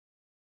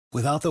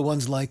Without the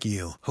ones like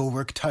you, who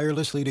work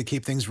tirelessly to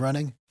keep things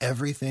running,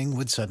 everything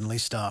would suddenly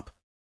stop.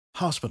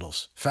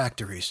 Hospitals,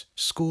 factories,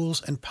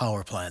 schools, and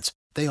power plants,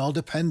 they all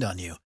depend on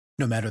you.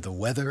 No matter the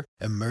weather,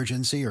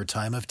 emergency, or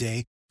time of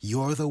day,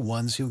 you're the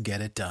ones who get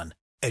it done.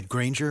 At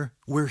Grainger,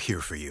 we're here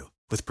for you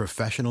with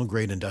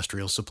professional-grade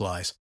industrial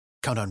supplies.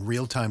 Count on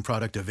real-time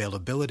product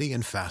availability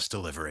and fast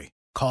delivery.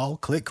 Call,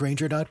 click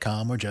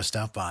Grainger.com, or just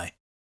stop by.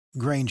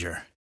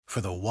 Grainger, for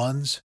the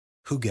ones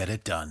who get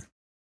it done.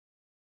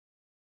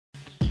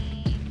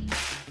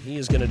 He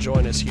is going to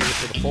join us here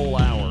for the full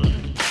hour.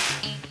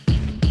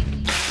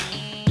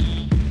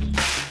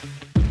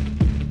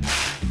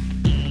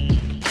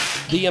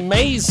 The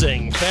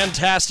amazing,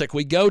 fantastic,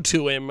 we go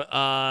to him,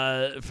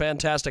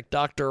 fantastic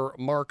Dr.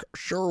 Mark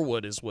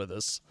Sherwood is with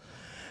us.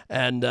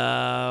 And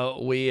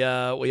we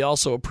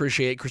also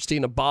appreciate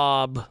Christina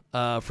Bobb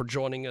for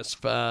joining us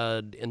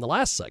in the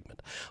last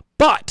segment.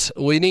 But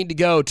we need to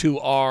go to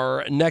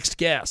our next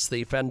guest,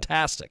 the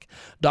fantastic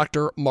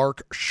Dr.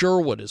 Mark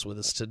Sherwood is with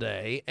us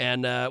today.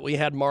 And we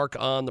had Mark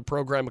on the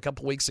program a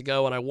couple weeks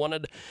ago, and I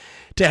wanted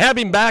to have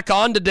him back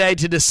on today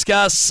to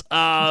discuss,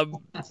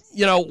 one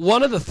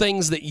of the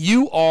things that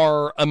you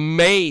are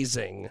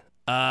amazing.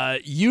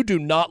 You do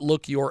not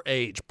look your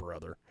age,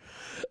 brother.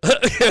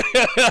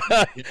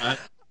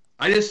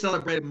 I just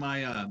celebrated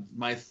my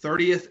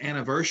 30th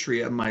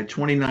anniversary of my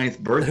 29th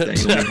birthday.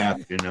 You'll be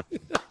happy to know.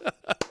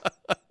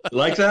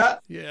 Like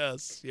that?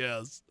 Yes.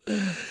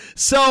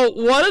 So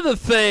one of the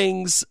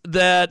things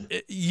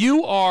that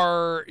you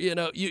are,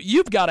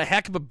 you've got a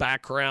heck of a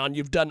background.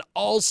 You've done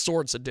all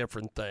sorts of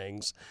different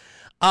things.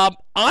 I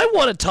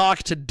want to talk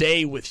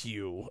today with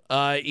you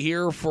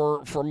here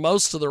for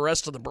most of the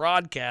rest of the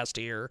broadcast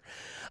here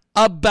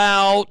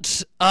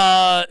about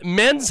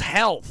men's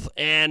health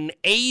and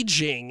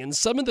aging and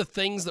some of the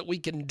things that we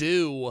can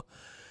do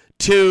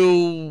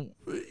to,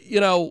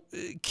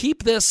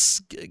 keep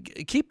this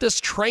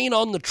train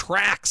on the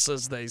tracks,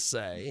 as they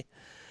say.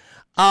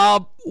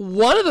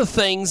 One of the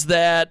things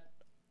that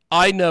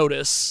I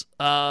notice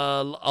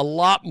a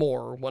lot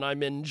more when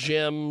I'm in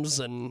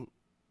gyms and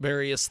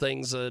various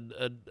things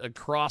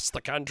across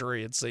the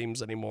country, it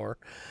seems anymore.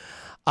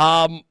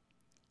 It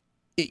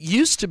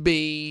used to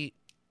be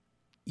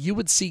you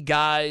would see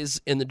guys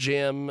in the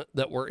gym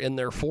that were in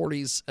their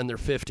 40s and their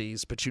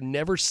 50s, but you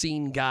never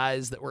seen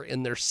guys that were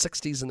in their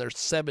 60s and their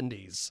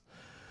 70s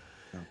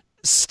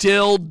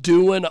still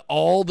doing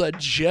all the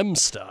gym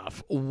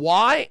stuff.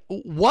 Why?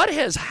 What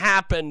has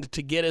happened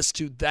to get us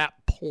to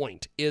that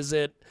point? Is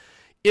it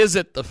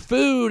the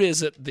food?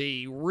 Is it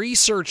the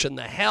research and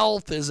the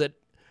health? Is it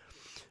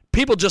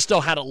people just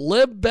know how to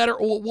live better?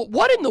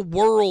 What in the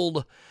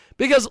world?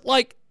 Because,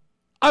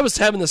 I was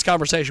having this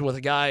conversation with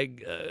a guy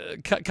a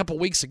couple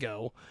weeks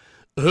ago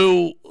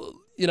who,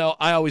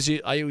 I always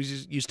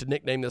used to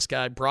nickname this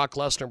guy Brock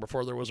Lesnar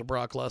before there was a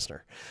Brock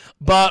Lesnar.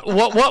 But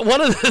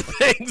one of the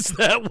things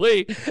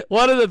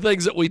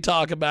that we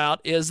talk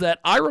about is that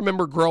I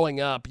remember growing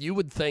up, you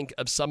would think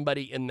of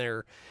somebody in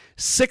their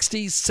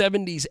 60s,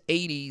 70s,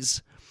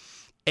 80s,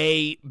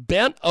 a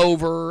bent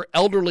over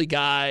elderly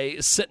guy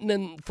sitting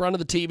in front of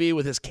the TV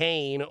with his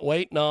cane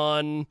waiting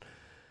on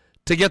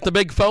to get the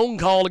big phone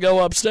call to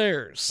go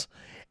upstairs.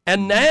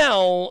 And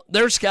now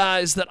there's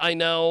guys that I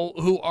know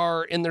who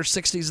are in their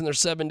 60s and their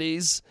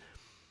 70s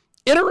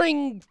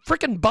entering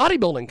freaking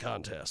bodybuilding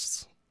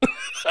contests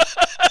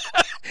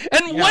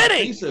and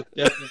winning.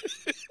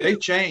 They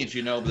change,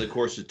 over the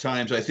course of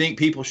times. I think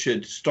people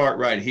should start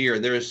right here.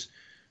 There's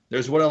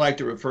what I like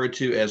to refer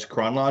to as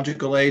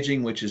chronological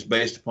aging, which is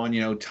based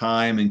upon,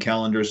 time and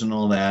calendars and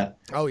all that.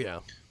 Oh, yeah.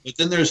 But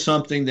then there's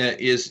something that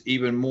is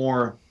even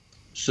more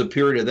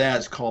superior to that.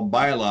 It's called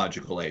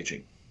biological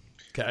aging.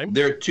 Okay.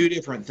 There are two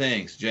different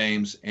things,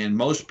 James, and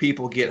most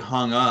people get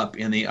hung up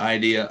in the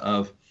idea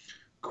of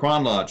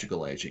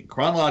chronological aging.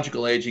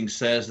 Chronological aging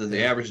says that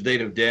the average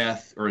date of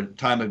death or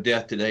time of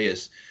death today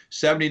is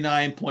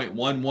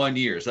 79.11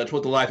 years. That's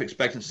what the life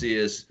expectancy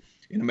is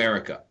in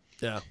America.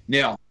 Yeah.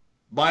 Now,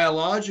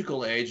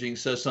 biological aging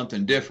says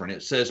something different.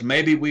 It says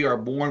maybe we are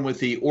born with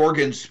the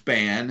organ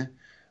span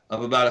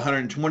of about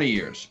 120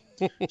 years.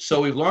 So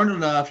we've learned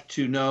enough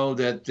to know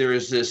that there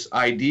is this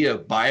idea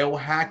of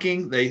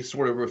biohacking. They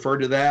sort of refer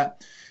to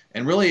that.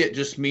 And really it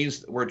just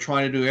means that we're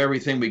trying to do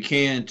everything we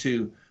can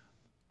to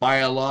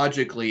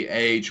biologically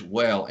age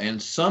well.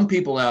 And some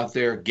people out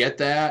there get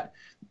that,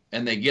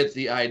 and they get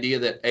the idea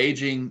that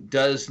aging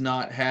does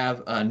not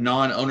have a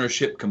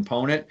non-ownership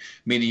component,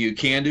 meaning you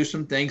can do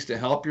some things to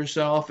help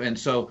yourself. And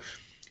so,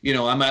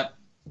 I'm at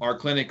our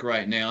clinic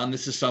right now, and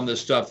this is some of the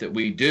stuff that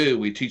we do.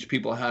 We teach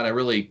people how to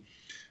really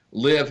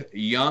live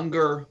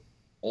younger,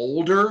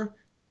 older,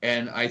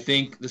 and I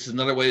think this is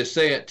another way to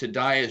say it, to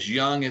die as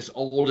young, as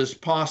old as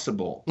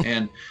possible.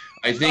 And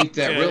I think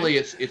that really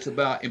it's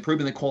about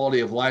improving the quality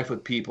of life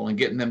with people and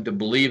getting them to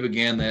believe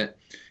again that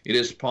it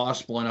is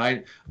possible.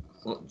 And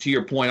to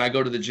your point, I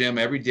go to the gym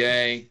every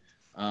day,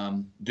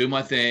 do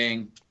my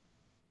thing.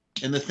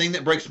 And the thing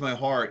that breaks my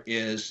heart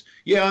is,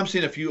 I'm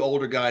seeing a few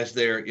older guys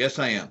there. Yes,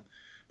 I am.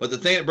 But the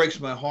thing that breaks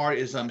my heart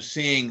is I'm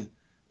seeing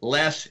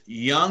less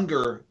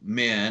younger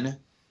men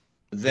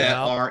that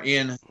are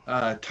in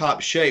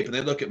top shape, and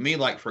they look at me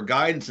like for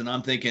guidance, and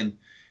I'm thinking,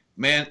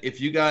 man,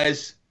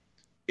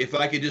 if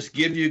I could just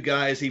give you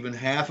guys even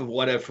half of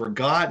what I've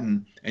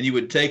forgotten and you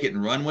would take it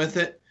and run with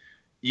it,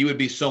 you would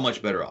be so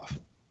much better off.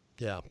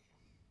 Yeah.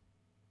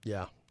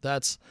 Yeah.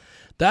 That's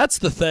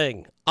the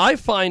thing. I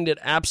find it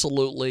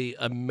absolutely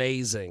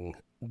amazing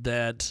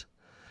that,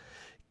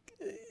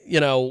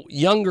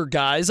 younger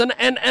guys, and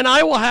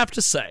I will have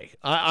to say,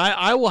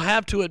 I will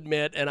have to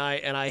admit, and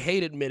I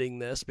hate admitting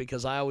this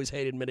because I always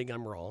hate admitting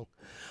I'm wrong,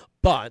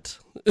 but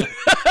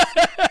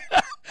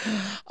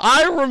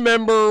I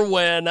remember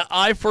when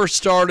I first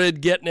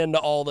started getting into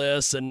all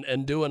this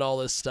and doing all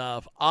this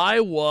stuff,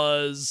 I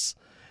was,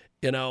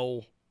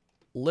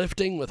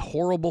 lifting with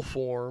horrible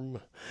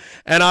form,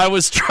 and I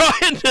was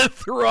trying to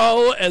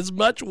throw as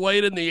much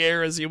weight in the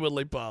air as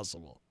humanly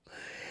possible.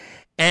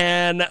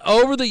 And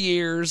over the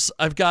years,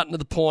 I've gotten to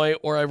the point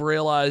where I've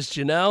realized,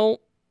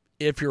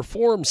 if your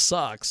form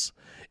sucks,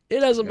 it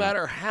doesn't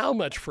matter how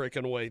much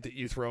freaking weight that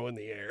you throw in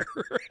the air.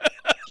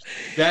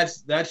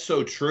 That's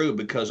so true,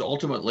 because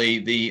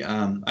ultimately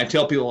I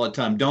tell people all the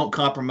time, don't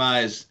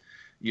compromise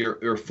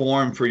your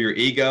form for your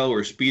ego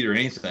or speed or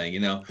anything,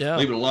 leave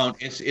it alone.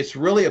 It's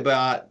really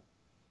about,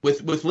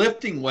 with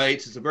lifting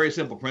weights, it's a very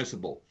simple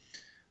principle.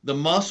 The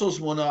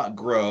muscles will not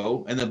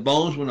grow and the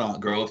bones will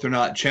not grow if they're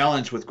not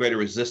challenged with greater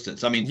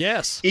resistance. I mean,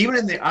 yes, even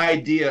in the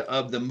idea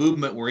of the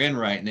movement we're in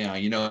right now,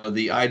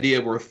 the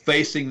idea we're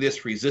facing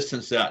this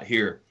resistance out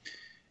here,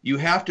 you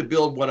have to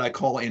build what I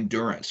call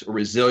endurance or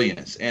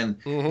resilience. And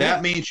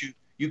that means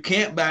you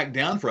can't back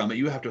down from it.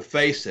 You have to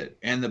face it.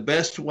 And the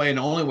best way and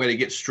only way to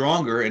get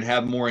stronger and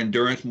have more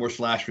endurance, more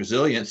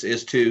resilience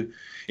is to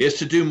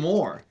do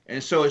more.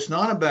 And so it's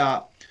not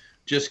about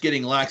just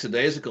getting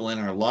lackadaisical in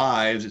our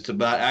lives. It's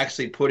about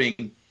actually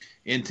putting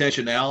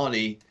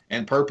intentionality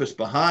and purpose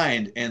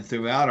behind and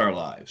throughout our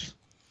lives.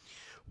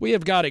 We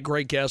have got a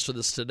great guest with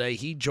us today.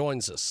 He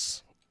joins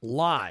us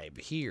live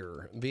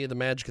here via the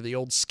magic of the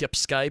old skip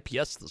Skype.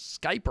 Yes, the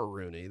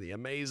Skype-a-rooney, the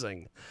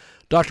amazing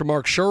Dr.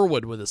 Mark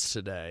Sherwood with us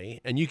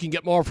today. And you can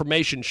get more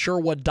information,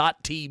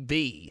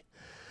 sherwood.tv.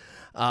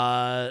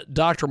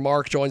 Dr.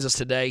 Mark joins us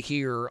today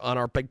here on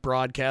our big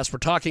broadcast. We're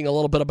talking a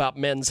little bit about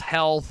men's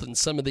health and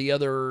some of the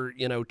other,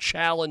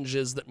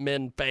 challenges that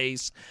men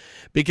face.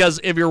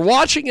 Because if you're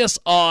watching us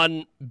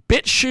on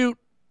BitChute,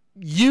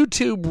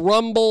 YouTube,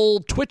 Rumble,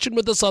 twitching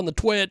with us on the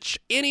Twitch,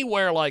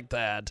 anywhere like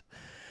that,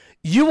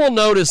 you will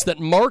notice that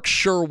Mark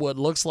Sherwood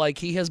looks like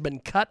he has been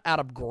cut out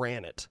of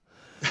granite.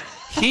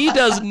 He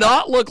does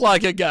not look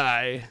like a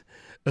guy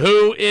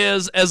who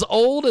is as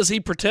old as he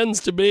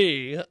pretends to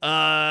be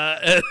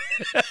on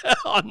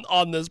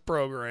this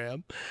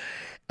program.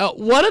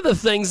 One of the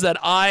things that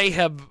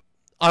I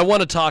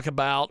want to talk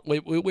about,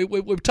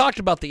 we've talked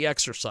about the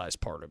exercise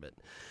part of it.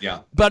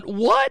 Yeah. But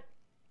what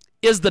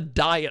is the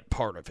diet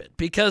part of it?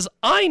 Because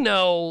I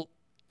know,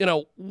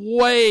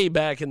 way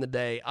back in the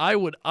day, I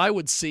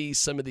would see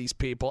some of these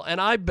people,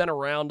 and I've been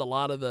around a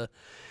lot of the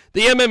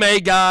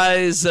MMA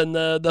guys and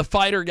the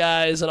fighter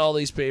guys and all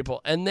these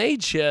people, and they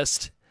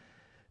just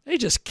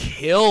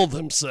kill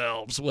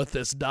themselves with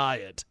this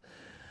diet.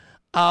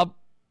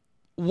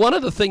 One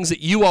of the things that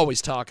you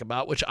always talk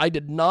about, which I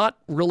did not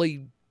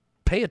really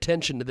pay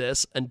attention to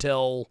this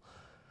until,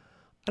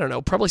 I don't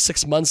know, probably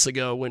 6 months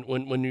ago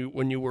when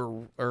you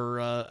were, or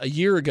a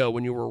year ago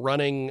when you were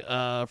running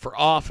for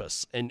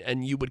office,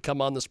 and you would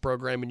come on this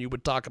program and you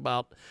would talk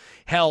about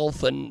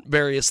health and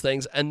various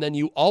things, and then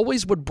you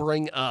always would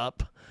bring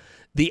up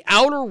the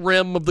outer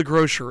rim of the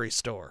grocery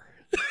store.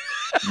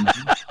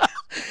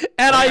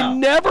 And I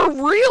never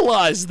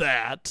realized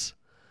that.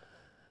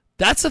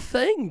 That's a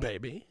thing,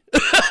 baby.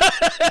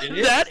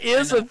 That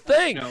is a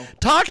thing.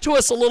 Talk to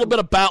us a little bit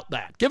about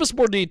that. Give us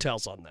more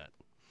details on that.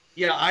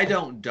 Yeah, I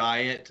don't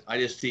diet. I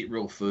just eat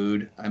real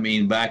food. I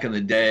mean, back in the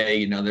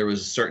day, there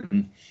was a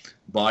certain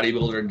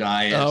bodybuilder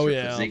diet. Oh,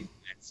 yeah.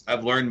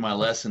 I've learned my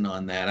lesson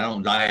on that. I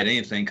don't diet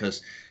anything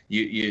because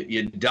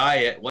you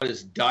diet. What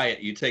is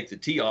diet? You take the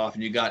T off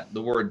and you got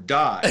the word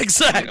die.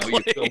 Exactly.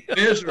 You feel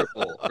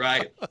miserable,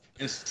 right?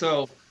 And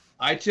so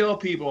I tell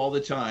people all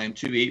the time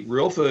to eat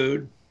real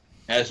food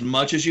as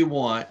much as you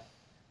want.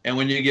 And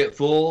when you get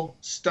full,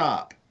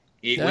 stop.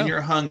 Eat when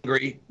you're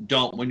hungry.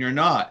 Don't when you're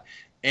not.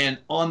 And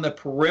on the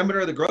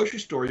perimeter of the grocery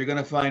store, you're going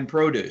to find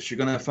produce. You're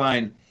going to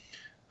find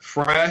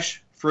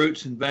fresh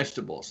fruits and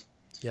vegetables.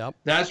 Yep.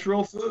 That's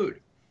real food.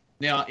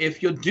 Now,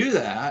 if you'll do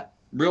that,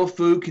 real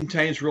food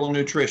contains real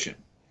nutrition.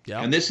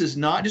 Yep. And this is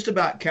not just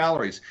about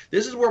calories.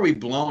 This is where we've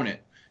blown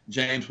it,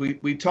 James.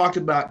 We talked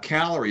about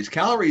calories.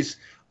 Calories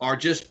are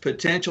just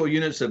potential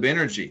units of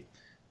energy.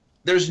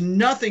 There's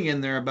nothing in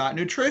there about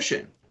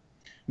nutrition.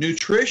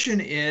 Nutrition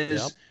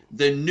is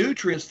the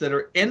nutrients that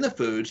are in the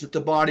foods that the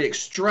body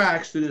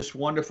extracts through this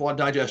wonderful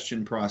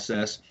digestion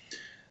process,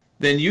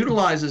 then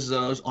utilizes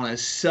those on a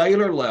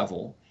cellular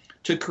level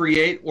to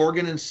create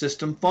organ and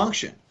system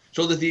function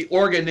so that the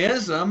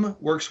organism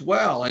works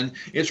well. And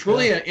it's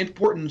really an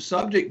important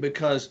subject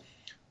because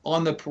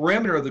on the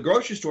perimeter of the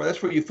grocery store,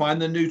 that's where you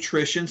find the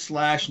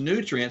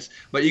nutrition/nutrients.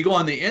 But you go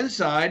on the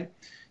inside,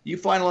 you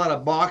find a lot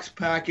of box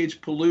package,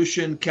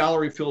 pollution,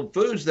 calorie-filled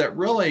foods that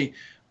really,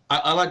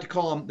 I like to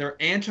call them, they're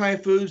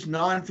anti-foods,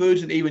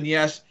 non-foods, and even,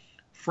 yes,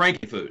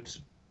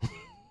 frankenfoods.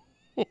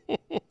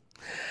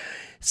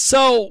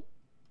 So,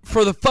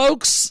 for the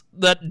folks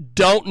that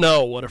don't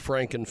know what a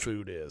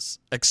frankenfood is,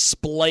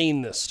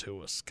 explain this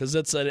to us, because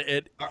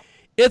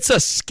it's a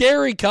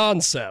scary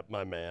concept,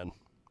 my man.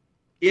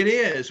 It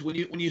is. When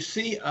you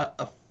see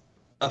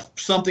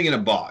something in a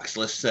box,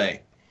 let's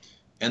say,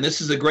 and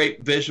this is a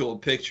great visual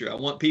picture. I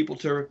want people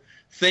to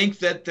think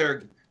that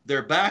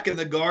they're back in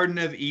the Garden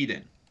of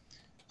Eden.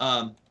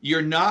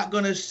 You're not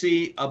going to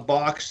see a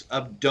box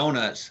of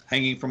donuts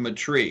hanging from a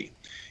tree.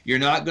 You're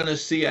not going to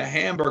see a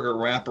hamburger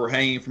wrapper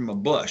hanging from a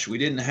bush. We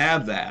didn't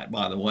have that,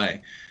 by the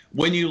way.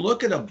 When you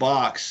look at a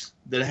box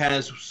that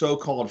has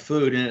so-called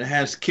food and it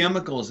has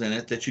chemicals in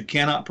it that you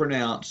cannot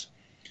pronounce,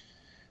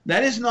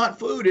 that is not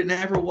food. It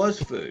never was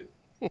food.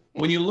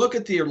 When you look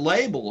at the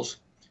labels,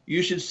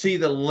 you should see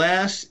the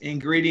less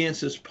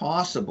ingredients as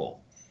possible.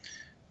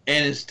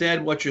 And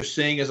instead, what you're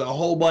seeing is a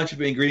whole bunch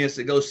of ingredients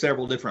that go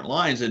several different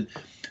lines. And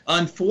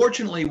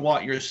unfortunately,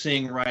 what you're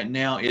seeing right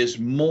now is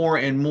more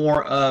and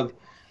more of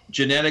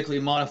genetically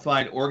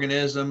modified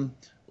organism,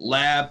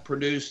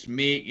 lab-produced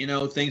meat,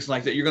 things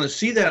like that. You're going to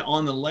see that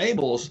on the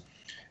labels,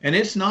 and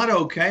it's not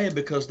okay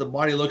because the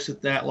body looks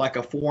at that like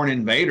a foreign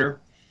invader,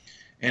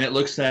 and it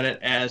looks at it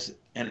as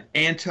an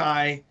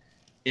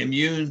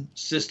anti-immune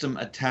system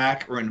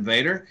attack or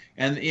invader,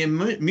 and the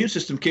immune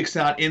system kicks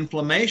out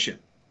inflammation.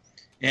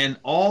 And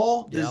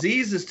all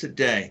diseases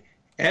today,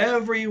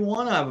 every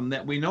one of them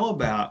that we know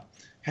about,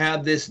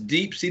 have this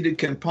deep-seated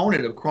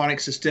component of chronic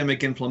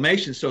systemic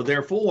inflammation. So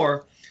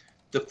therefore,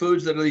 the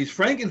foods that are these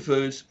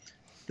frankenfoods,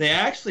 they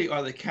actually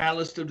are the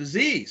catalyst of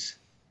disease.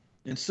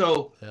 And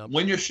so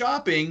when you're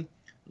shopping,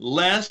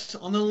 less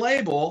on the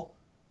label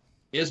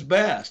is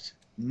best.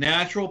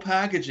 Natural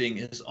packaging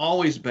is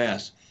always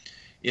best.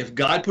 If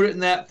God put it in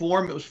that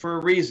form, it was for a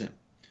reason.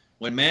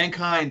 When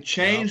mankind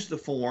changed the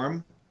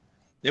form,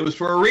 it was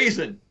for a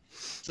reason.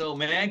 So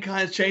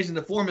mankind's changing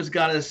the form has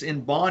got us in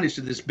bondage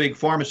to this big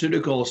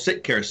pharmaceutical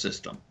sick care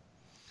system.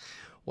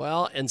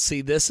 Well, and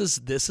see, this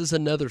is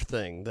another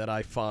thing that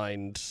I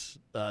find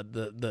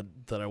that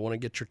I want to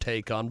get your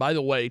take on. By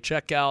the way,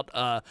 check out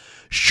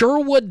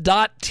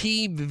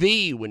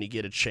Sherwood.tv when you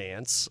get a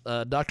chance.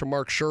 Dr.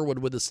 Mark Sherwood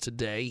with us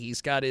today.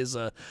 He's got his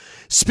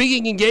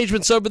speaking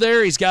engagements over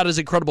there. He's got his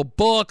incredible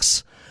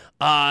books.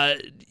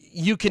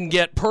 You can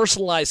get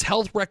personalized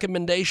health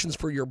recommendations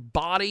for your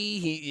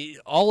body.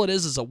 All it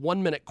is a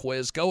 1-minute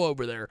quiz. Go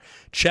over there.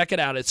 Check it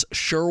out. It's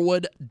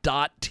Sherwood.tv.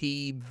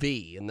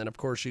 And then, of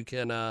course, you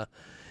can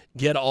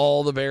get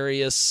all the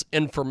various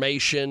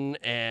information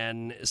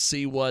and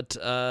see what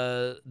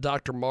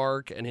Dr.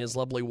 Mark and his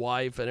lovely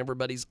wife and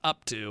everybody's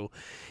up to.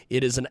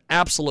 It is an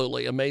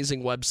absolutely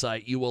amazing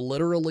website. You will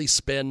literally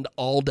spend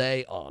all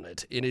day on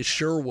it. It is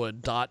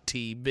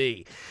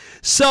Sherwood.tv.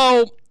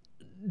 So,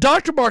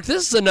 Dr. Mark,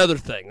 this is another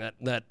thing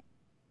that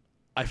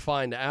I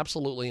find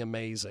absolutely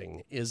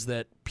amazing is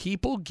that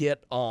people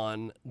get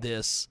on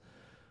this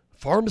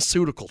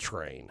pharmaceutical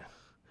train.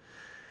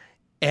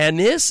 And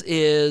this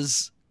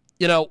is,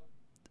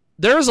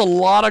 there's a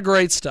lot of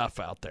great stuff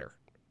out there.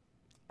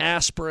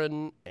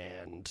 Aspirin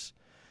and,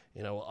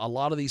 a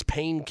lot of these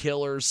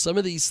painkillers, some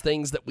of these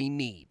things that we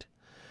need.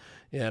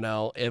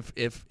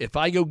 If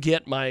I go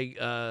get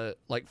my,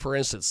 like for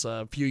instance,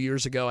 a few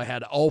years ago, I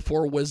had all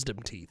 4 wisdom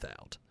teeth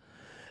out.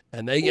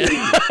 And they gave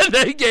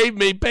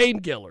me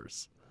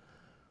painkillers.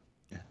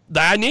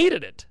 I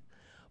needed it.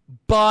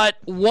 But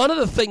one of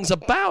the things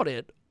about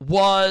it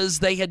was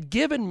they had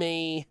given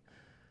me,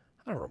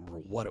 I don't remember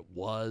what it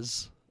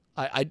was.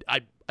 I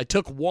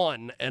took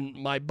one and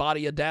my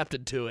body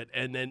adapted to it,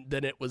 and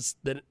then it was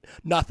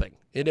nothing.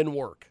 It didn't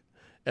work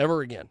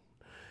ever again.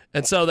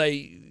 And so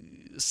they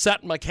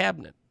sat in my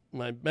cabinet,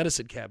 my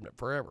medicine cabinet,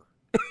 forever.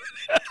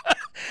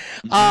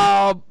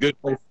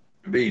 Good place.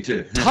 Me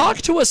too. Talk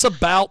to us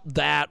about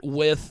that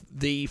with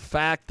the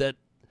fact that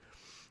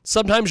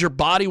sometimes your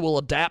body will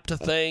adapt to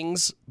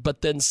things,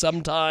 but then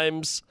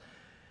sometimes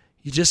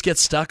you just get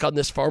stuck on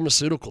this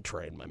pharmaceutical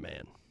train, my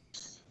man.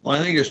 Well,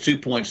 I think there's 2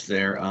 points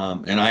there,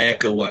 and I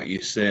echo what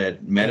you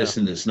said.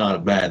 Medicine is not a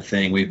bad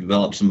thing. We've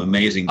developed some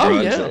amazing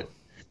drugs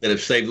that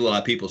have saved a lot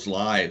of people's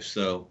lives.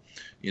 So,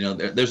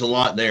 there's a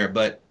lot there.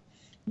 But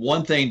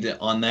one thing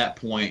on that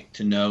point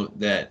to note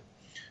that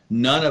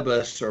none of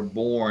us are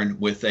born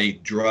with a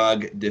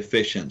drug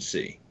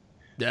deficiency.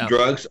 Yeah.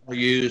 Drugs are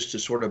used to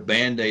sort of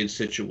Band-Aid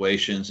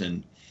situations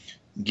and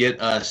get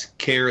us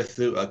care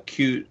through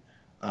acute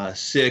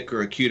sick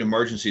or acute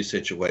emergency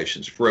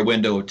situations for a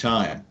window of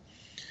time.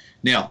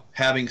 Now,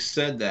 having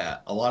said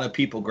that, a lot of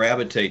people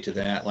gravitate to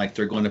that like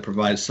they're going to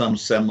provide some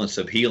semblance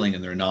of healing,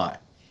 and they're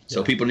not.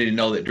 So people need to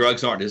know that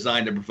drugs aren't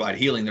designed to provide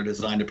healing. They're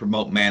designed to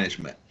promote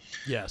management.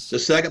 Yes. The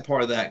second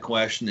part of that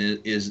question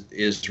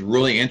is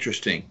really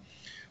interesting.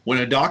 When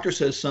a doctor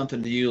says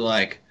something to you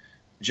like,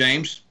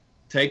 James,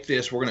 take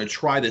this, we're going to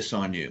try this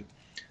on you.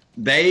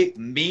 they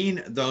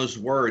mean those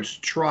words,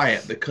 try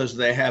it, because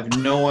they have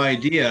no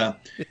idea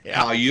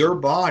how your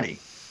body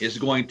is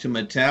going to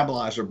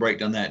metabolize or break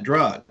down that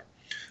drug.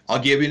 I'll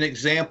give you an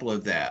example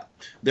of that.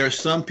 There's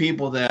some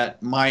people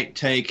that might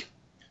take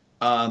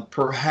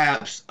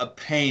perhaps a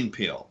pain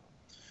pill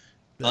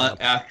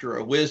after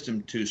a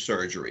wisdom tooth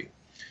surgery.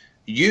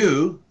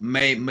 You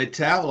may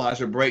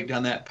metabolize or break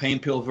down that pain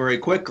pill very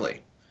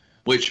quickly,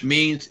 which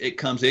means it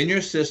comes in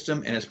your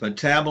system and it's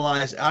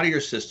metabolized out of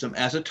your system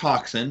as a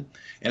toxin,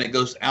 and it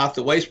goes out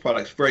the waste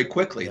products very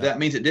quickly. That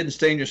means it didn't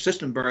stay in your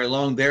system very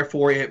long,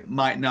 therefore it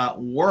might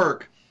not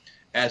work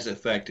as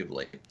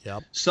effectively.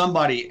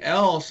 Somebody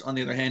else, on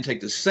the other hand,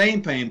 take the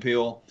same pain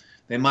pill.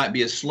 They might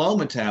be a slow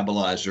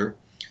metabolizer,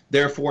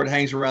 therefore it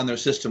hangs around their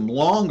system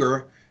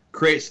longer,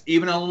 creates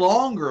even a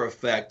longer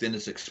effect than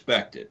is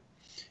expected.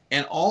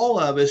 And all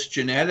of us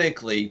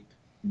genetically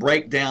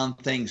break down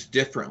things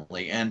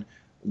differently. And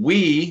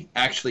we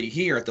actually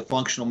here at the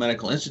Functional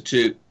Medical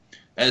Institute,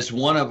 as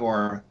one of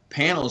our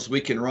panels, we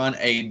can run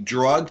a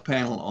drug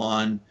panel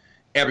on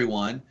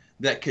everyone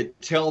that could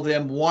tell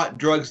them what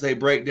drugs they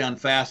break down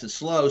fast and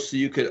slow, so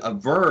you could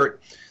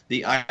avert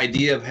the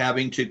idea of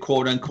having to,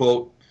 quote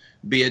unquote,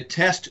 be a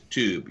test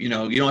tube. You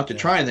know, you don't have to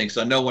try anything,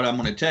 so I know what I'm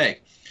going to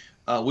take.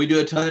 We do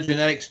a ton of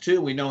genetics too.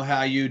 We know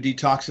how you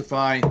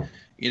detoxify,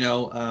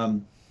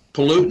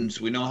 pollutants.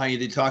 We know how you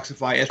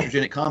detoxify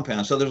estrogenic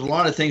compounds. So there's a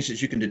lot of things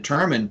that you can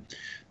determine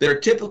that are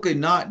typically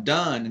not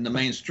done in the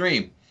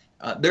mainstream.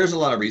 There's a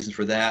lot of reasons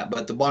for that,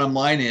 but the bottom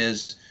line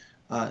is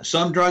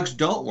some drugs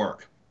don't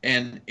work.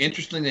 And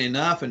interestingly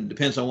enough, and it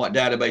depends on what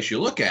database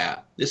you look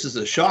at, this is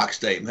a shock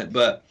statement,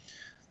 but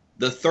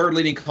the third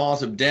leading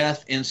cause of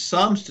death in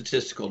some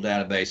statistical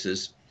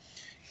databases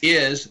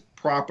is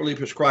properly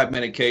prescribed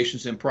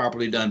medications and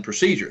properly done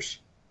procedures.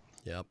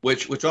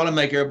 Which ought to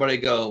make everybody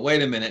go,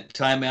 wait a minute,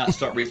 time out,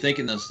 start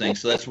rethinking those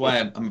things. So that's why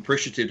I'm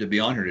appreciative to be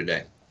on here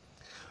today.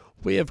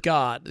 We have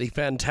got the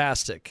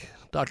fantastic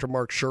Dr.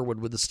 Mark Sherwood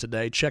with us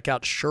today. Check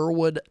out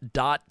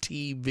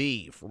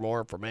Sherwood.tv for more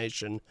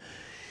information.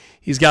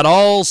 He's got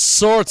all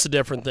sorts of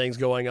different things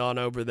going on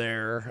over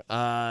there.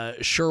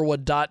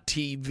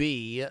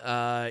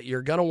 Sherwood.tv.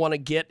 You're going to want to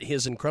get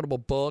his incredible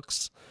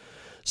books,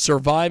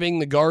 Surviving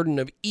the Garden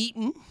of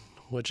Eden,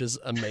 which is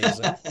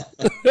amazing.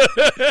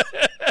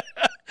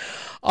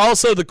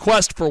 Also, The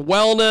Quest for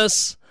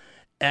Wellness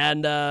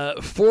and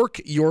Fork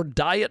Your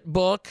Diet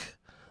book.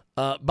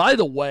 By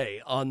the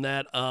way, on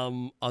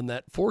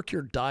that Fork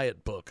Your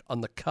Diet book,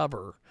 on the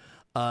cover,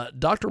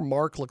 Dr.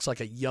 Mark looks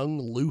like a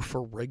young Lou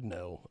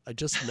Ferrigno. I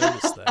just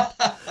noticed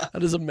that.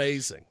 That is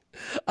amazing.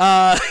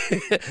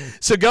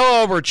 So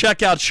go over,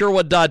 check out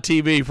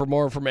Sherwood.tv for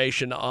more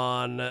information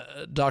on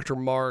Dr.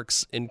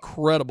 Mark's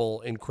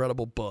incredible,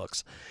 incredible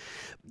books.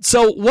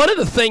 So one of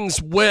the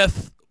things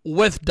with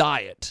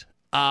diet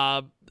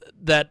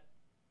that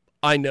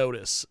I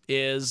notice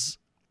is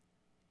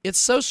it's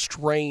so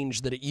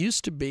strange that it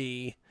used to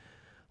be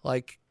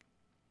like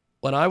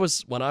when I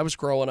was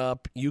growing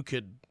up, you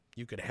could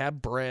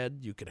have bread,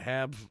 you could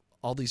have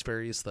all these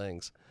various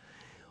things.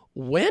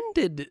 When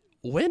did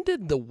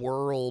the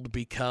world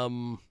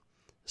become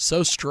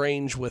so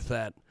strange with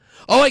that?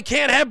 Oh, I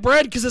can't have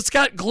bread because it's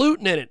got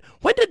gluten in it.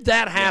 When did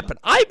that happen?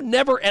 I've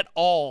never at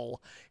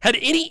all had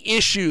any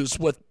issues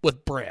with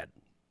bread.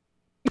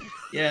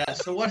 Yeah.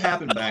 So what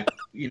happened back?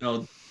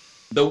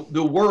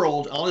 The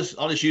world. I'll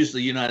just use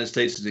the United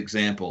States as an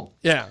example.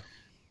 Yeah.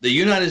 The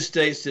United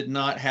States did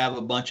not have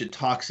a bunch of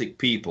toxic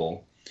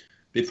people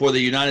before the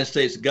United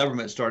States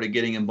government started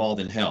getting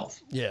involved in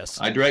health. Yes.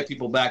 I direct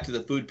people back to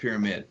the food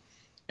pyramid.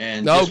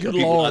 And oh, just for good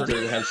people Lord. out there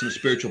that have some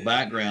spiritual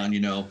background,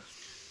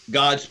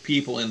 God's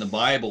people in the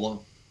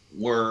Bible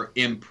were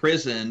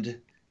imprisoned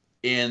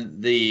in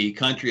the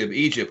country of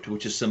Egypt,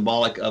 which is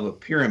symbolic of a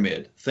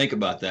pyramid. Think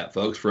about that,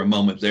 folks, for a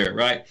moment there,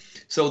 right?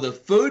 So the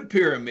food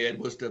pyramid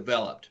was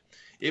developed.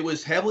 It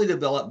was heavily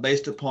developed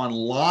based upon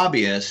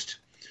lobbyists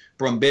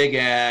from big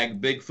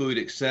ag, big food,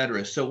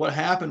 etc. So what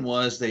happened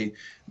was they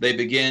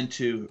began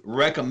to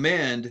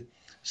recommend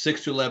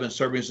 6 to 11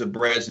 servings of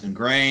breads and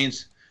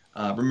grains.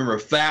 Remember,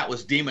 fat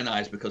was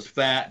demonized because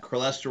fat,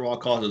 cholesterol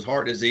causes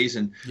heart disease,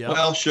 and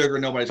well, sugar,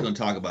 nobody's going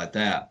to talk about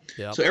that.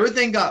 So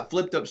everything got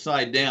flipped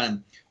upside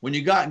down. When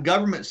you got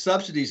government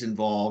subsidies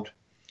involved,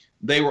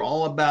 they were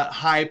all about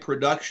high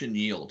production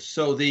yields.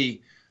 So the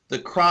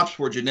crops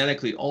were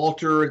genetically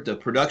altered, the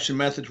production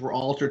methods were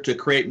altered to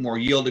create more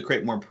yield, to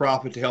create more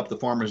profit, to help the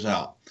farmers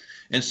out.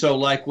 And so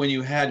like when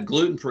you had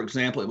gluten, for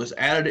example, it was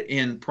added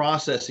in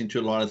processing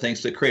to a lot of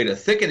things to create a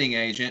thickening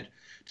agent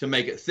to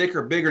make it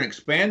thicker, bigger, and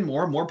expand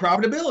more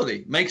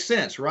profitability. Makes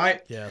sense,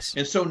 right? Yes.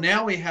 And so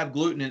now we have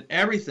gluten in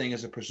everything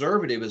as a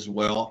preservative as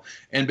well.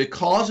 And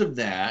because of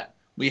that,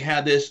 we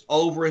have this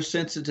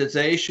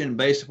oversensitization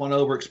based upon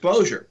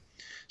overexposure.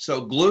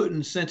 So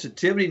gluten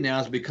sensitivity now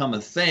has become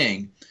a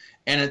thing.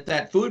 And at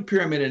that food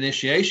pyramid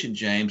initiation,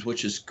 James,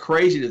 which is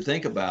crazy to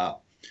think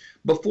about,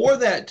 before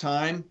that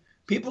time,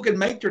 people could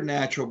make their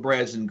natural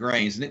breads and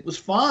grains, and it was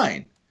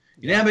fine.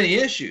 You didn't have any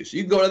issues.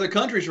 You can go to other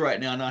countries right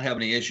now and not have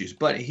any issues.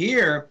 But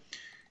here,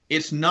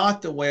 it's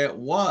not the way it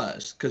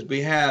was, because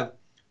we have,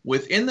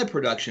 within the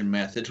production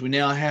methods, we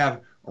now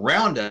have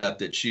Roundup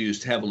that's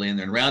used heavily in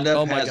there. And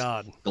Roundup has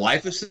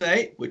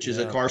glyphosate, which is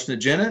a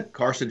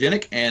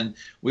carcinogenic, and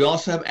we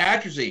also have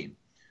atrazine,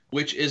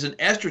 which is an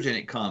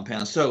estrogenic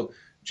compound. So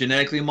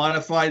genetically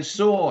modified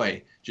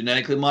soy,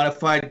 genetically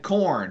modified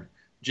corn,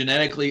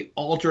 genetically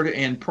altered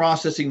and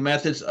processing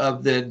methods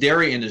of the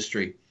dairy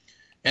industry.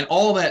 And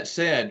all that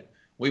said,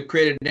 we've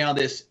created now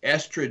this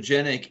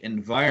estrogenic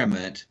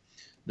environment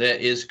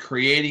that is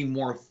creating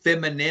more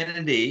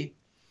femininity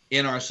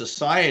in our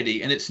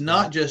society. And it's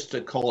not just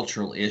a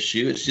cultural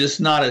issue. It's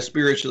just not a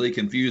spiritually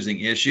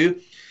confusing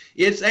issue.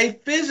 It's a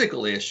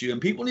physical issue,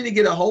 and people need to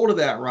get a hold of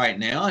that right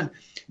now. And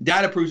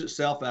data proves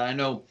itself out. I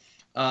know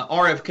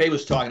RFK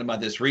was talking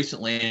about this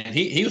recently, and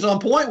he was on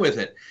point with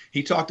it.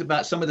 He talked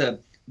about some of the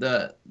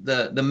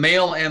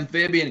male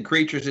amphibian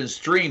creatures in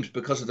streams,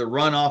 because of the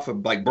runoff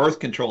of like birth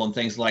control and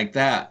things like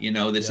that,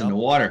 that's in the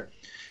water,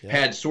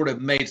 had sort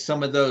of made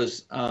some of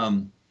those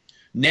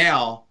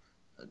now,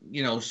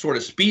 sort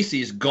of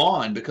species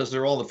gone, because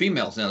they're all the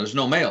females now. There's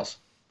no males.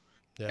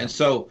 Yeah. And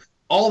so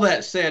all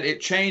that said, it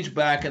changed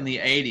back in the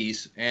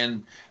 80s,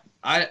 and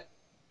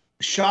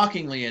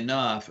shockingly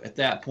enough, at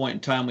that point in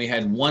time, we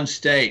had one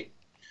state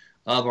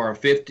of our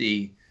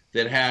 50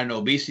 that had an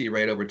obesity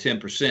rate over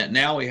 10%.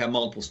 Now we have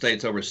multiple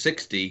states over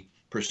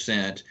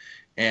 60%,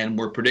 and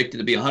we're predicted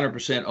to be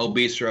 100%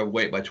 obese or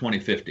overweight by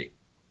 2050.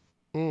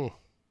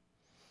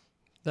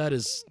 That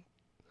is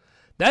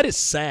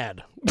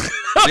sad.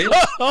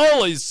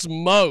 Holy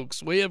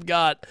smokes. We have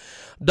got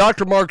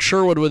Dr. Mark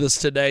Sherwood with us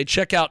today.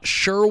 Check out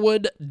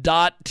Sherwood.tv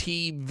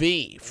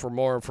for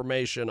more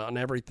information on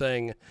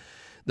everything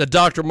that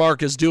Dr.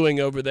 Mark is doing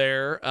over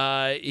there.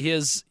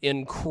 His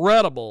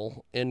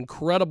incredible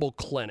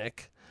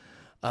clinic.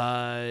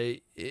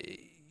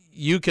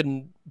 You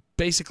can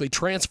basically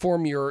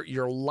transform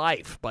your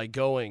life by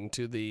going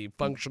to the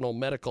Functional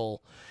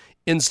Medical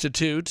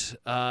Institute.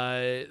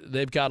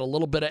 They've got a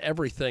little bit of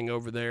everything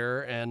over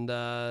there,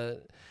 and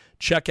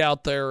check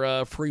out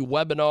their free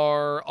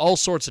webinar, all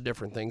sorts of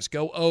different things.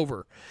 Go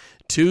over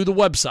to the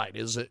website,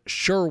 is at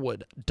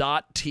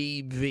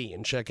Sherwood.tv,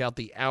 and check out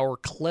the Our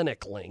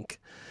Clinic link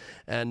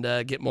and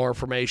get more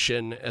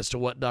information as to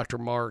what Dr.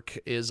 Mark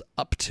is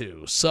up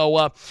to.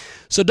 So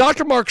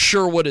Dr. Mark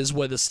Sherwood is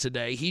with us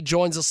today. He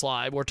joins us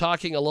live. We're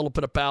talking a little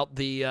bit about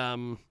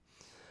the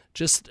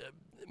just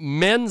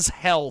men's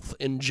health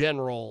in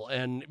general,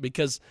 and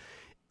because,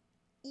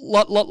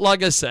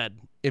 like I said,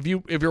 if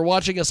you're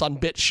watching us on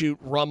BitChute,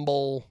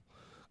 Rumble,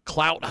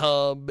 Clout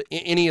Hub,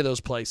 any of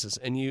those places,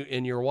 and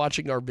you're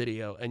watching our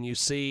video and you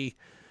see,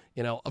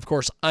 of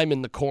course, I'm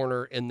in the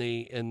corner in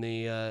the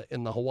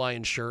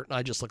Hawaiian shirt, and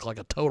I just look like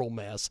a total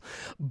mess.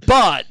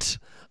 But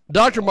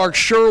Dr. Mark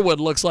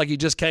Sherwood looks like he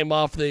just came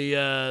off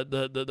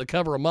the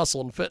cover of Muscle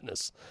and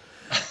Fitness.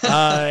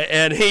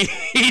 And he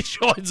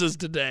joins us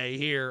today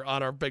here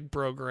on our big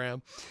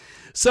program.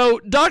 So,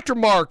 Dr.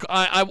 Mark,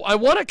 I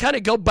want to kind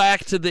of go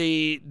back to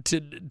the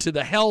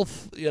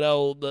health,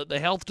 the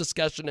health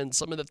discussion and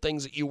some of the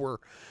things that you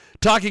were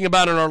talking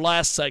about in our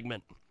last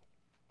segment.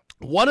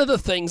 One of the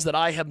things that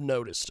I have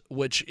noticed,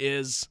 which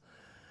is,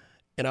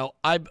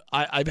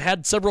 I've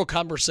had several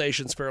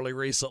conversations fairly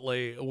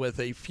recently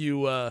with a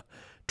few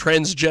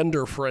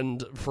transgender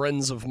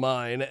friends of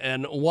mine,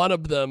 and one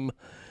of them,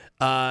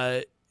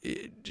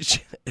 it's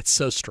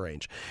so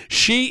strange.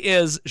 She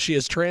is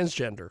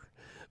transgender,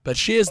 but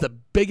she is the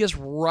biggest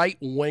right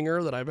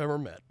winger that I've ever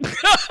met.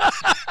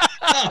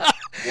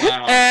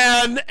 Wow.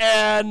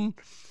 And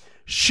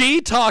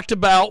she talked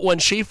about when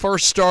she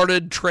first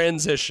started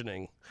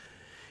transitioning,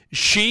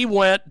 she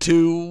went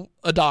to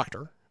a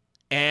doctor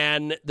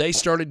and they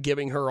started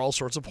giving her all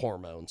sorts of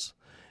hormones.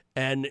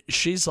 And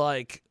she's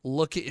like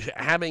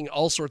having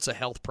all sorts of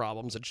health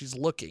problems, and she's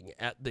looking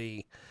at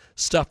the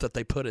stuff that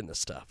they put in the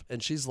stuff.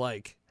 And she's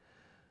like,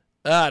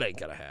 that ain't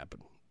going to happen.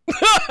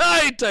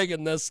 I ain't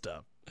taking this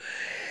stuff.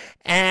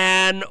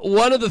 And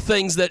one of the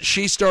things that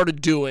she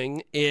started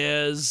doing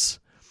is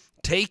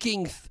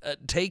taking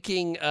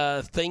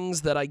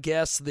things that I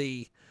guess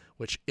this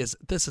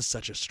is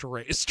such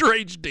a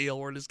strange deal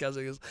we're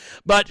discussing this,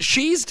 but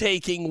she's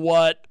taking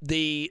what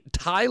the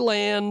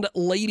Thailand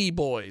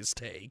ladyboys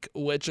take,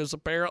 which is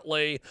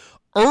apparently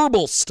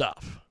herbal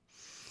stuff.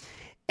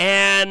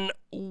 And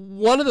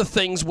one of the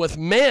things with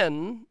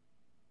men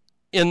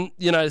in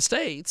the United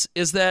States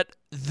is that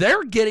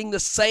they're getting the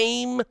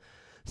same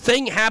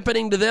thing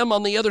happening to them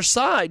on the other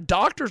side.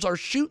 Doctors are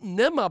shooting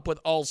them up with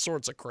all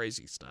sorts of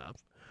crazy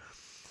stuff.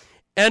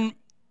 And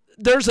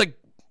there's a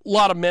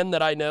lot of men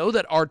that I know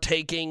that are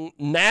taking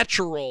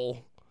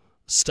natural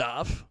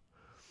stuff.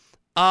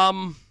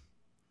 How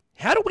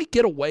do we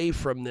get away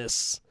from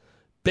this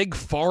big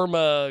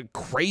pharma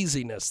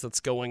craziness that's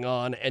going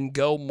on and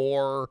go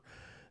more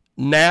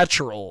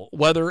natural,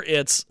 whether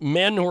it's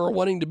men who are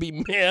wanting to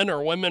be men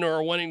or women who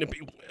are wanting to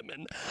be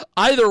women?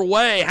 Either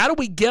way, how do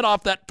we get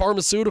off that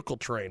pharmaceutical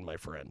train, my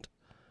friend?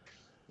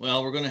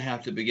 Well, we're going to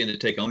have to begin to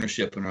take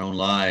ownership in our own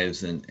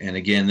lives. And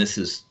again, this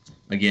is,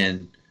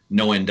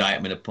 no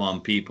indictment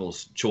upon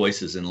people's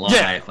choices in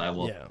life. I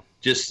will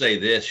just say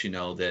this,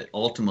 that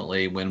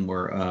ultimately when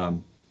we're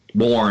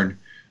born,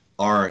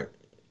 our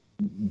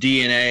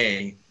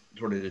DNA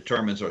sort of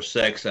determines our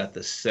sex at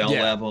the cell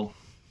level.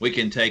 We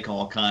can take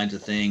all kinds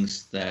of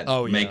things that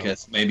make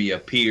us maybe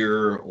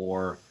appear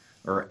or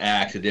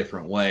act a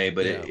different way,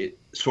 but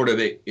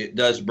it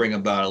does bring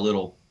about a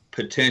little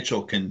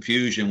potential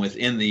confusion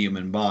within the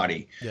human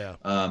body.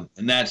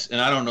 And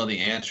I don't know the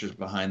answers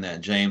behind that,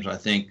 James. I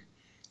think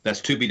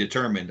that's to be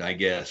determined, I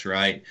guess,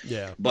 right?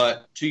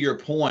 But to your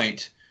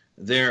point,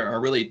 there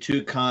are really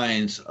two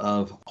kinds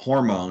of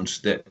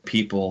hormones that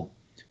people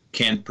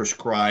can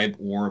prescribe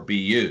or be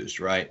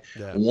used, right?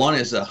 One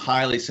is a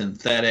highly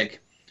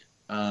synthetic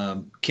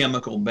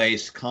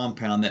chemical-based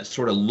compound that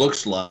sort of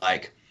looks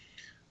like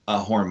a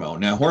hormone.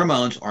 Now,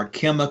 hormones are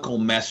chemical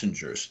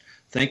messengers.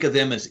 Think of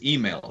them as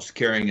emails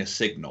carrying a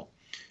signal.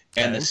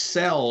 And the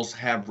cells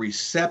have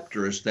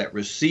receptors that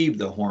receive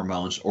the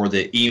hormones or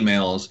the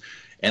emails,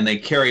 and they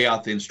carry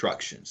out the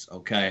instructions,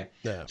 okay?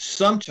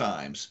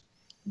 Sometimes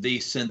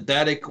the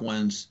synthetic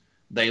ones,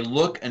 they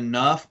look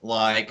enough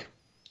like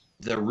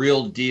the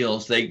real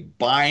deals. They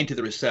bind to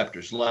the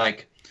receptors,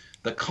 like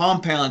the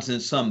compounds in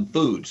some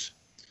foods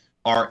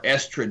are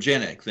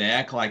estrogenic. They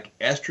act like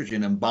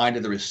estrogen and bind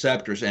to the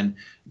receptors and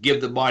give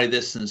the body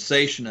this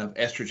sensation of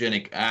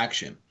estrogenic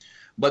action.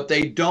 But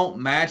they don't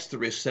match the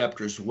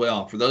receptors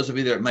well. For those of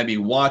you that may be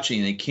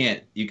watching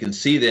and you can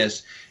see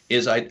this,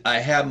 is I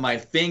have my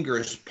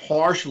fingers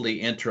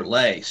partially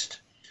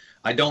interlaced.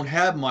 I don't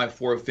have my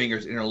four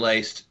fingers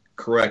interlaced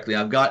correctly.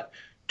 I've got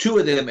two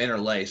of them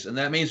interlaced, and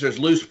that means there's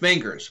loose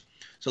fingers.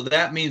 So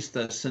that means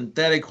the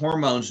synthetic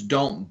hormones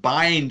don't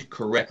bind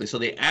correctly. So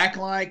they act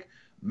like,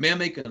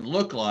 mimic, and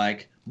look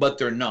like, but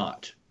they're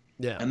not.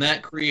 And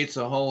that creates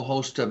a whole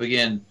host of,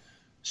 again,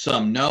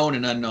 some known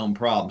and unknown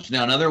problems.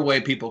 Now, another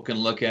way people can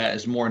look at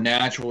is more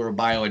natural or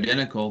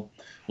bioidentical,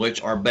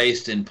 which are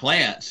based in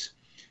plants.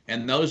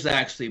 And those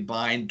actually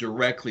bind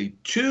directly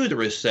to the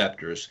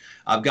receptors.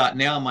 I've got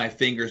now my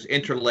fingers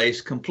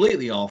interlaced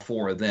completely, all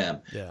four of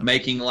them,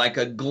 making like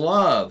a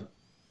glove,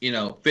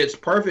 fits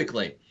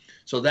perfectly.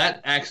 So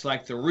that acts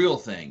like the real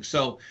thing.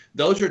 So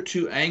those are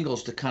two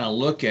angles to kind of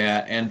look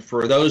at. And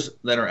for those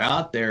that are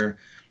out there,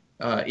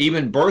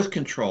 even birth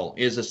control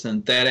is a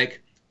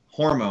synthetic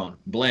hormone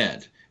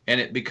blend. And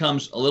it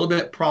becomes a little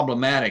bit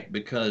problematic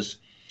because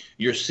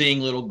you're seeing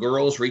little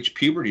girls reach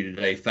puberty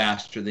today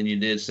faster than you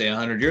did, say,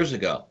 100 years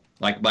ago,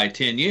 like by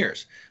 10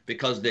 years,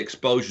 because of the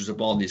exposures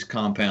of all these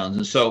compounds.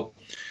 And so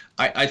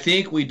I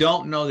think we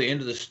don't know the end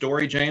of the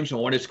story, James,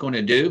 and what it's going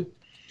to do,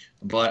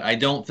 but I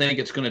don't think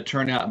it's going to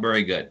turn out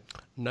very good.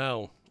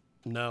 No.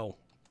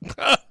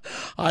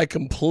 I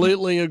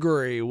completely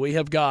agree. We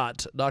have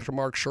got Dr.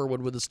 Mark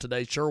Sherwood with us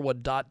today,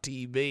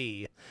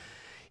 Sherwood.tv.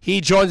 He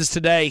joins us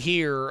today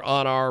here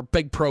on our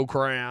big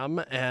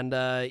program, and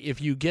if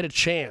you get a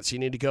chance, you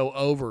need to go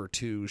over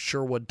to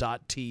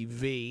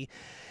Sherwood.tv.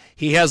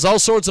 He has all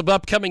sorts of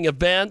upcoming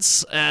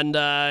events, and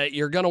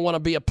you're going to want to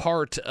be a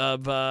part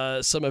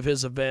of some of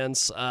his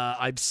events.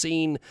 I've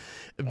seen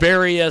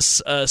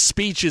various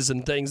speeches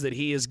and things that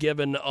he has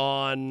given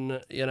on,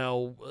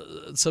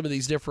 some of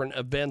these different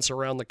events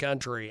around the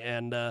country,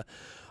 and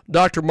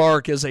Dr.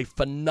 Mark is a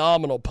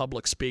phenomenal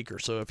public speaker,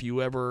 so if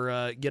you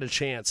ever get a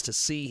chance to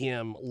see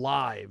him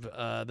live,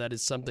 that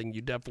is something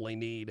you definitely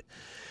need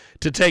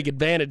to take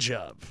advantage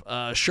of.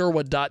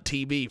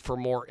 Sherwood.tv for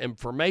more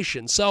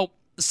information. So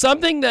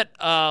something that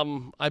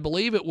I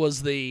believe it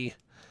was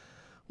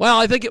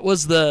I think it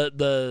was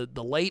the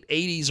late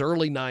 80s,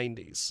 early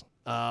 90s.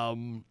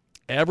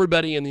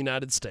 Everybody in the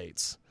United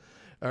States,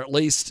 or at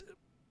least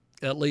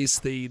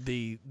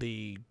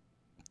the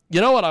you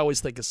know what I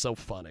always think is so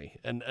funny,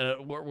 and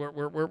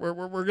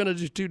we're going to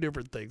do two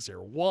different things here.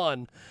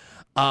 One,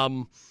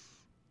 I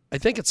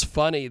think it's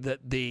funny that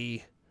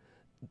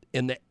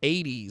in the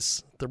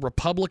 80s the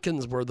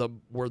Republicans were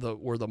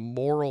the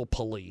moral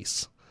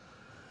police,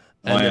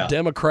 and the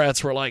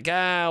Democrats were like,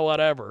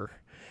 whatever.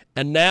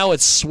 And now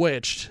it's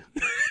switched.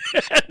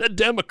 And the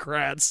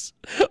Democrats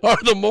are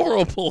the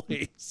moral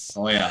police.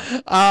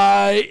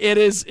 It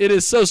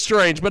is so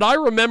strange. But I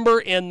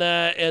remember in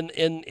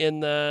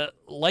the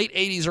late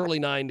 80s, early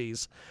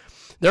 90s,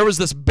 there was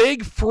this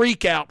big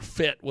freak out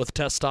fit with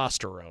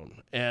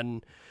testosterone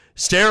and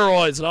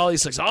steroids and all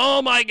these things.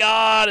 Oh my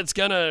God, it's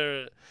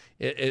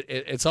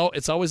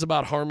always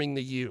about harming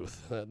the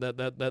youth.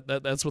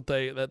 That's what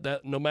that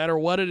no matter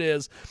what it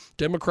is,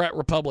 Democrat,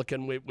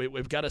 Republican,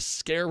 we've got to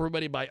scare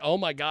everybody by, oh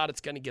my God,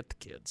 it's going to get the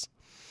kids.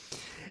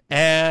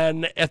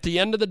 And at the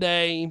end of the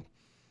day,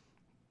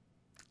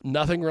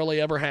 nothing really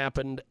ever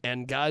happened.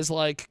 And guys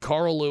like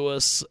Carl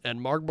Lewis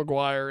and Mark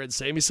McGuire and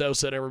Sammy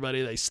Sosa and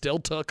everybody, they still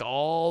took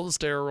all the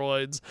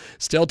steroids,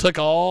 still took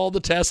all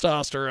the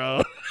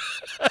testosterone.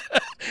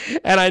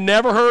 And I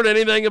never heard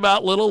anything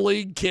about little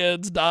league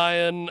kids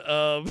dying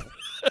of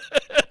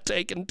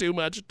taking too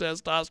much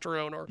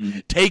testosterone or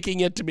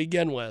taking it to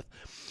begin with.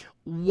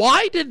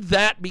 Why did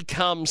that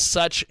become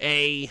such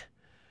a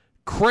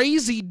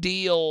crazy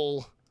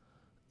deal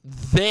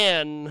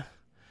then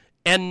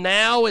And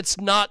now it's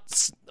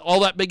not all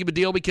that big of a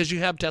deal because you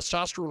have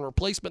testosterone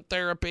replacement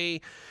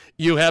therapy,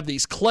 you have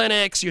these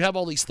clinics, you have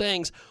all these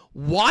things.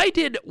 Why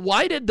did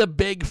the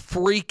big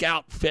freak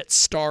outfit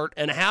start,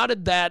 and how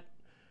did that,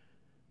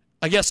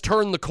 I guess,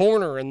 turn the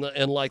corner in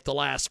like the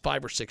last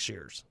 5 or 6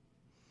 years?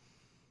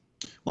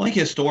 Well, I think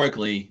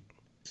historically,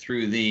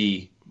 through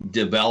the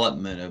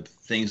development of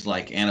things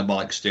like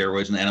anabolic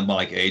steroids and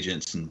anabolic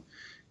agents and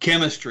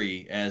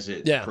chemistry as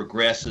it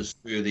progresses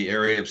through the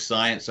area of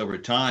science over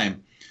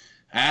time,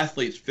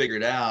 athletes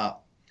figured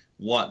out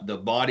what the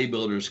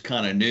bodybuilders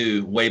kind of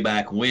knew way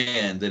back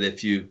when, that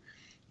if you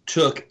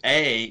took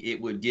A,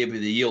 it would give you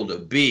the yield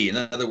of B. In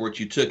other words,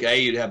 you took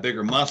A, you'd have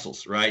bigger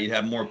muscles, right? You'd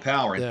have more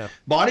power. And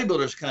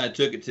bodybuilders kind of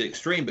took it to the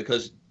extreme,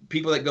 because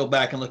people that go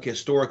back and look at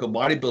historical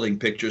bodybuilding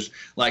pictures,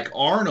 like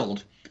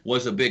Arnold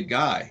was a big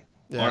guy,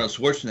 Arnold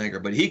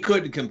Schwarzenegger, but he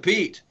couldn't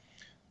compete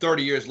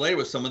 30 years later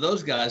with some of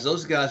those guys.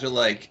 Those guys are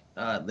like,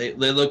 they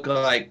look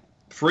like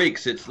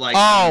freaks. It's like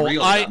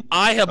unreal.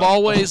 I have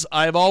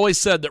always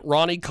said that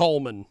Ronnie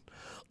Coleman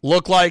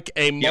looked like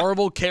a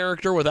Marvel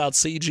character without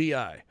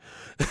CGI.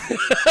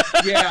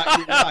 Yeah,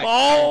 you're right. I've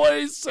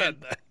always said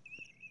that.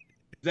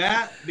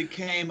 That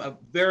became a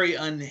very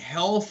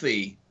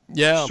unhealthy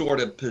sort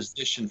of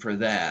position for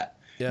that.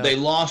 Yeah. They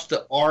lost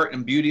the art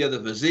and beauty of the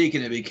physique,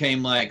 and it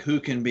became like who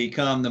can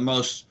become the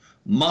most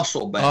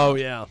muscle bound. Oh,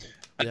 yeah.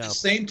 At the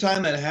same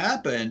time that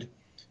happened,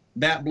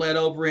 that bled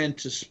over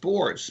into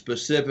sports,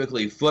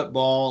 specifically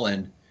football,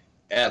 and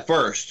at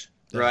first,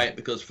 right,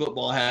 because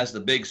football has the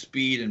big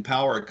speed and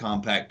power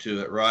compact to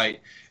it, right?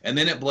 And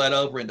then it bled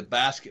over into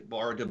basketball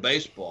or to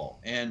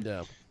baseball. And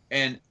of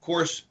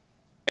course,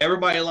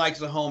 everybody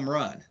likes a home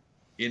run,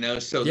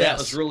 so that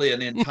was really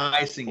an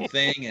enticing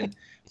thing, and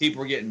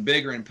people were getting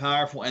bigger and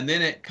powerful. And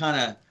then it kind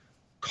of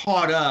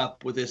caught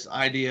up with this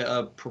idea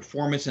of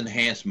performance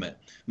enhancement,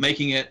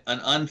 making it an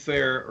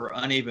unfair or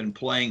uneven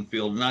playing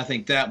field. And I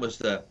think that was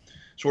the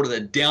sort of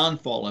the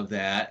downfall of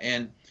that.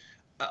 And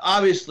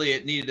obviously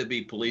it needed to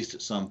be policed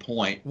at some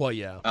point. Well,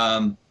 yeah.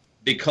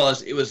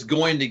 Because it was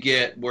going to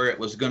get where it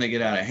was going to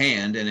get out of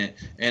hand, and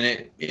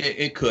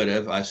it could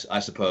have, I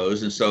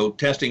suppose. And so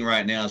testing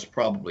right now is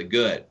probably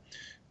good.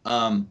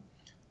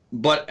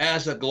 But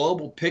as a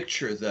global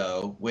picture,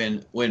 though,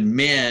 when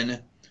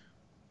men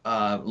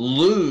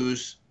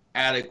lose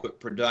adequate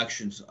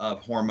productions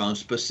of hormones,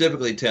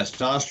 specifically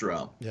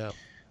testosterone,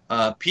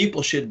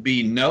 people should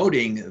be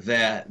noting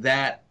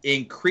that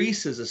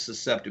increases the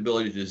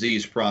susceptibility to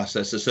disease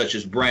processes such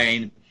as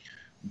brain,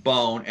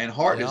 bone, and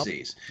heart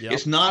disease.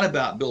 It's not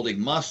about building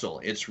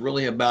muscle. It's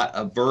really about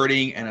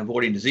averting and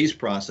avoiding disease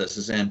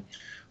processes. And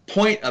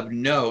point of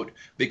note,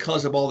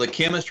 because of all the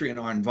chemistry in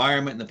our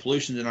environment and the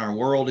pollution in our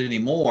world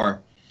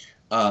anymore,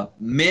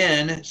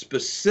 men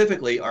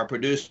specifically are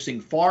producing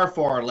far,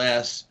 far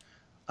less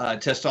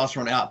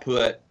testosterone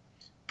output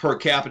per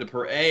capita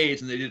per age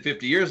than they did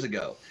 50 years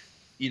ago.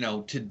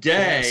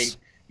 Today,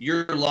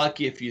 you're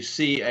lucky if you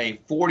see a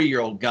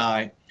 40-year-old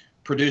guy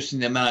producing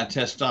the amount of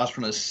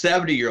testosterone a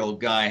 70-year-old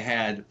guy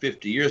had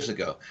 50 years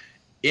ago.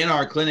 In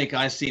our clinic,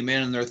 I see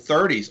men in their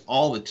 30s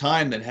all the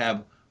time that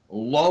have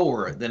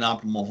lower than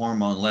optimal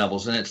hormone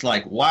levels. And it's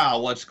like,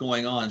 wow, what's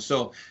going on?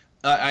 So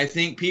I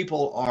think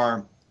people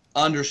are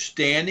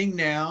understanding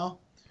now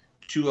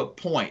to a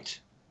point,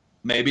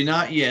 maybe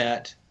not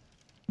yet,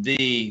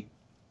 the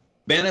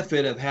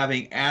benefit of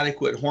having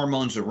adequate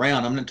hormones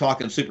around. I'm not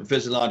talking super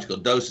physiological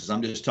doses.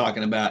 I'm just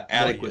talking about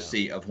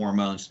adequacy of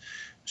hormones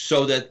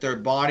so that their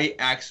body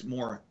acts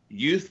more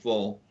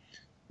youthful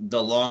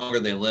the longer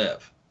they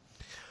live.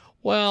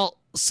 Well,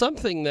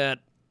 something that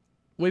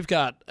we've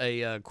got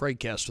a great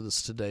guest with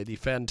us today, the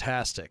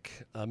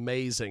fantastic,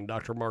 amazing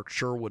Dr. Mark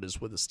Sherwood is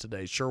with us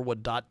today.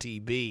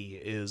 Sherwood.tv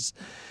is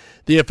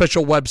the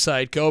official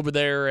website. Go over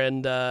there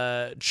and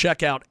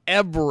check out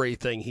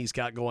everything he's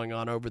got going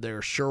on over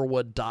there,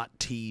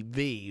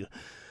 Sherwood.tv.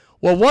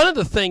 Well, one of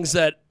the things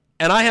that,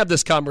 and I have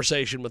this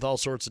conversation with all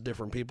sorts of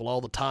different people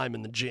all the time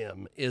in the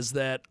gym, is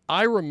that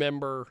I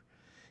remember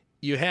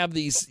you had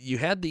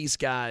these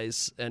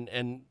guys,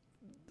 and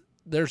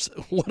there's,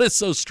 what is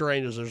so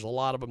strange is there's a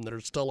lot of them that are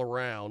still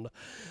around,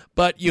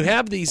 but you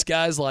have these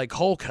guys like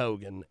Hulk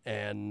Hogan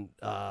and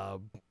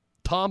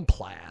Tom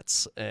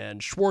Platz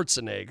and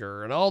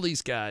Schwarzenegger and all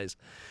these guys.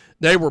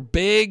 They were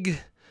big,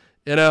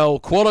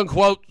 quote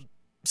unquote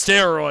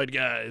steroid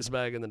guys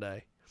back in the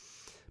day,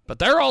 but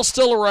they're all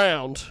still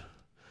around.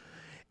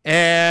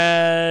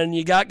 And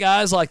you got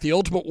guys like the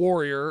Ultimate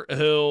Warrior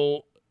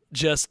who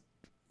just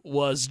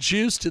was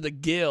juiced to the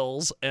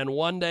gills and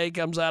one day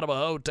comes out of a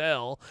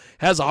hotel,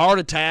 has a heart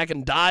attack,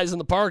 and dies in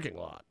the parking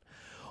lot.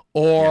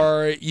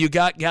 Or you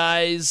got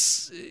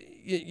guys,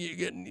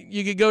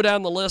 you could go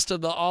down the list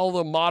of all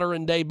the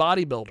modern day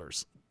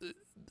bodybuilders.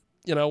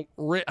 I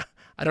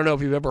don't know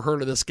if you've ever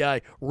heard of this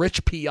guy,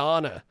 Rich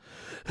Piana,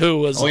 who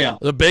was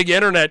the big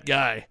internet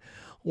guy.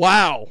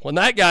 Wow, when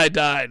that guy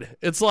died,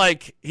 it's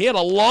like he had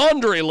a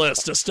laundry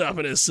list of stuff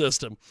in his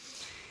system.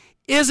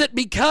 Is it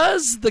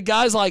because the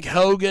guys like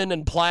Hogan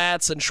and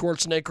Platz and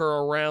Schwarzenegger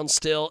are around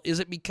still? Is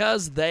it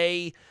because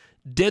they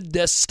did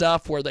this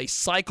stuff where they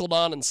cycled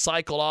on and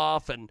cycled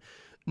off and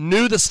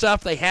knew the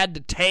stuff they had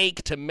to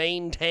take to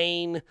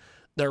maintain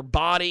their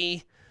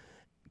body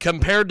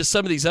compared to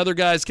some of these other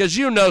guys. Because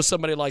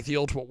somebody like the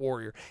Ultimate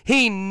Warrior,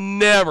 he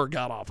never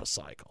got off a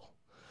cycle.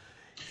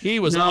 He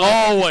was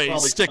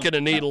always sticking a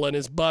needle in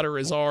his butt or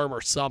his arm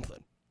or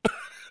something.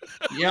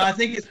 Yeah, I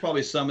think it's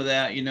probably some of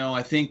that.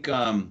 I think,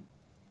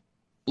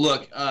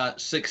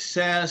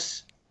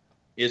 success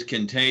is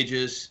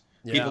contagious.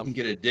 Yeah. People can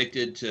get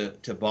addicted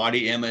to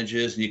body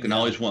images, and you can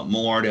always want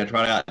more to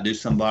try to outdo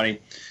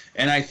somebody.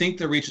 And I think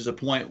there reaches a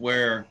point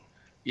where,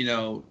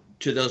 to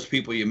those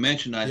people you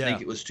mentioned, I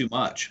think it was too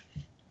much.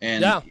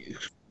 And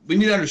we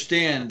need to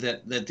understand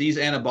that these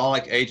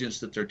anabolic agents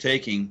that they're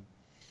taking,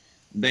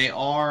 they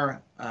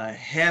are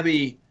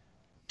heavy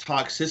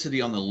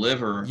toxicity on the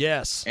liver.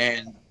 Yes.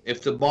 And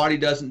if the body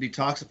doesn't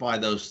detoxify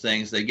those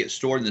things, they get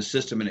stored in the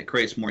system, and it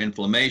creates more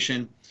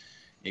inflammation.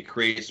 It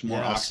creates more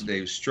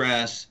oxidative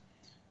stress,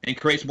 and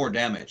creates more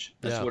damage.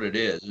 That's what it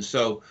is. And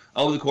so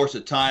over the course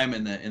of time,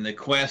 in the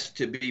quest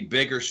to be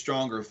bigger,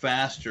 stronger,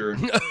 faster,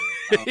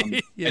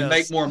 and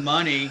make more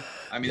money,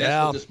 I mean,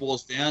 that's what this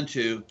boils down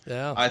to.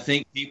 Yeah. I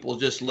think people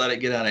just let it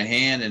get out of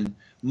hand, and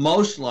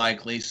most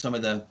likely some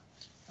of the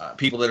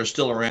people that are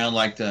still around,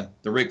 like the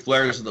Ric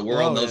Flairs of the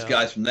world, those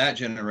guys from that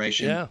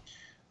generation,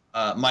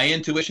 my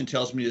intuition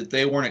tells me that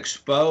they weren't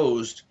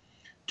exposed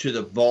to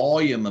the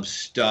volume of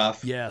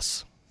stuff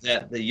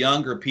that the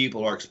younger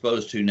people are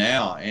exposed to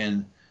now.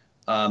 And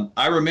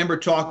I remember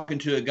talking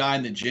to a guy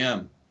in the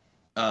gym.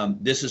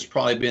 This has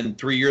probably been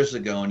 3 years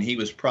ago, and he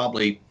was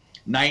probably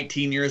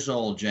 19 years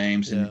old,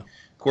 James. And, of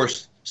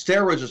course,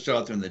 steroids are still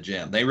out there in the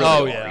gym. They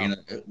really are.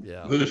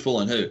 Who's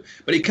fooling who?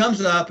 But he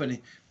comes up, and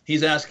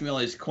he's asking me all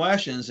these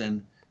questions,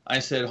 and I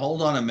said,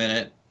 hold on a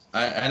minute.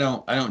 I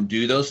don't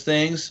do those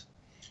things.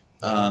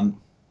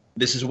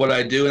 This is what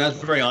I do, and I was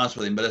very honest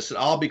with him. But I said,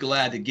 I'll be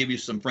glad to give you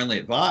some friendly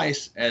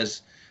advice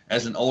as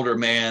an older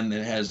man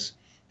that has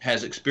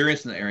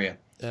experience in the area.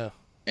 Yeah.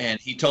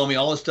 And he told me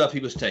all the stuff he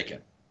was taking,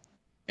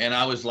 and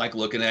I was like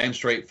looking at him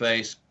straight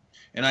face,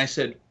 and I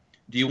said,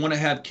 "Do you want to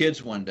have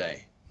kids one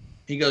day?"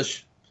 He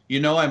goes,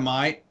 "I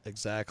might."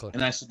 Exactly.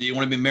 And I said, "Do you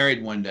want to be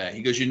married one day?"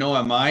 He goes,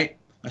 "I might."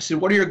 I said,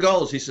 "What are your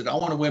goals?" He said, "I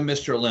want to win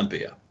Mr.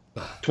 Olympia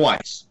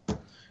twice." And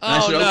I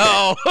said,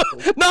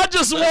 okay. Not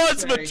just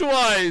once, but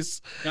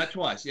twice. Not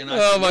twice. And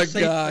I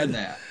said, my God.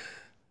 That.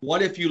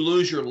 What if you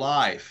lose your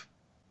life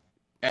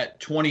at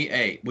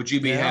 28? Would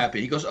you be happy?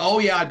 He goes, "Oh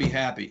yeah, I'd be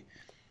happy."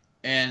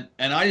 And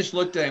I just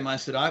looked at him. I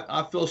said,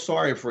 I feel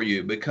sorry for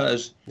you,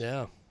 because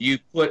you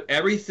put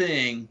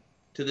everything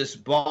to this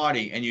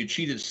body, and you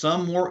cheated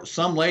some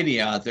lady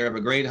out there of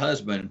a great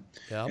husband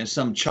and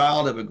some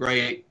child of a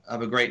great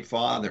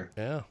father.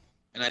 Yeah.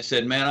 And I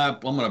said, man, I'm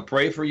going to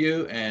pray for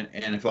you, and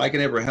if I can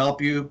ever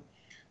help you,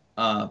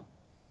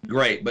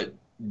 great. But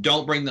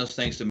don't bring those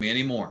things to me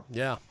anymore.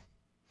 Yeah.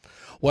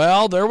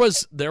 Well, there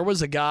was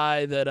a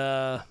guy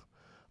that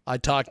I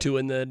talked to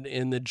in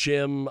the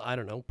gym, I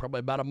don't know, probably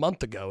about a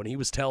month ago, and he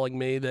was telling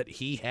me that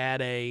he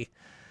had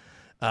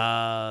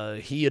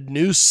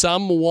knew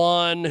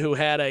someone who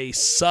had a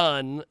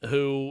son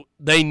who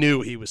they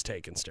knew he was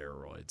taking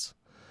steroids.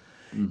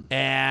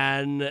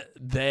 And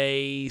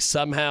they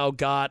somehow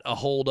got a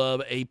hold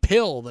of a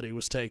pill that he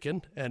was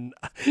taking, and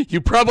you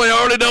probably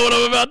already know what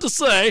I'm about to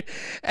say,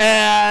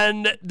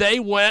 and they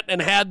went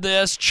and had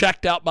this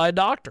checked out by a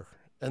doctor,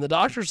 and the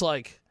doctor's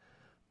like,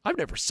 I've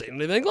never seen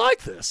anything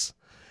like this.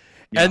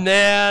 Yeah. And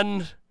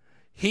then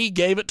he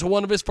gave it to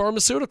one of his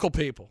pharmaceutical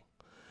people,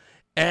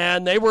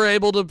 and they were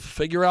able to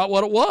figure out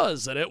what it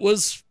was, and it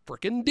was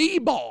freaking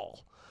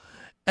D-ball.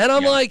 And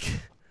I'm like,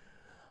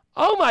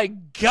 oh my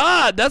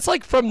God, that's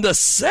like from the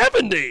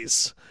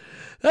 70s.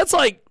 That's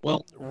like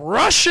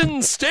Russian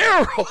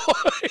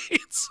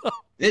steroids.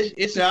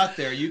 It's out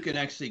there. You can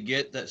actually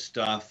get that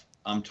stuff,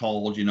 I'm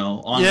told,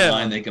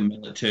 online. They can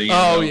mail it to you.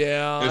 Oh,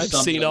 yeah. There's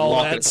I've seen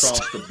all that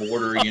across the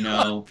border,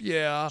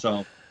 Yeah.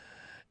 So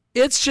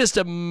it's just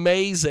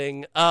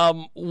amazing.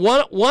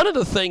 One of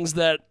the things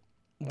that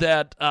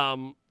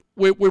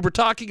we were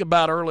talking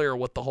about earlier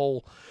with the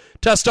whole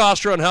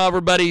testosterone, how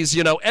everybody's,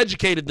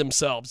 educated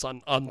themselves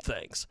on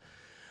things.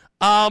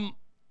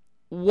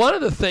 One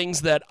of the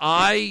things that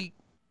I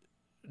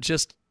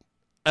just,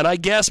 and I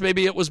guess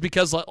maybe it was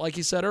because, like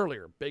you said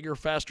earlier, bigger,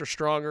 faster,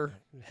 stronger.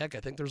 Heck, I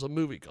think there's a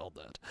movie called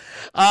that.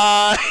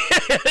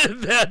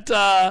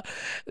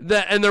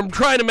 And they're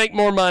trying to make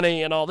more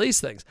money and all these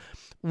things.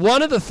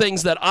 One of the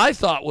things that I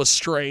thought was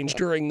strange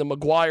during the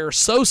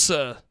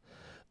McGuire-Sosa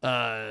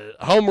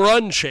home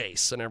run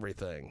chase and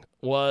everything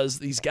was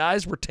these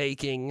guys were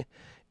taking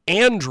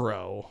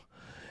andro,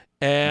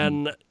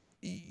 and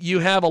you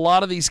have a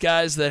lot of these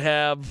guys that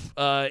have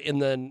in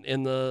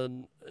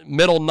the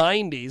middle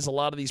 90s, a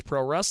lot of these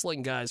pro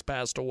wrestling guys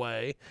passed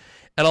away,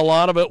 and a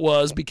lot of it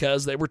was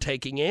because they were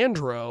taking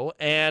andro.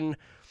 And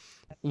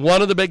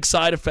one of the big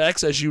side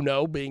effects, as you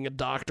know, being a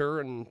doctor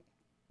and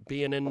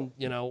being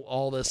in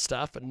all this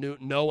stuff and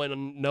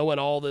knowing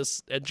all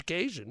this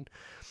education,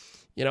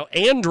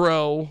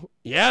 andro,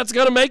 it's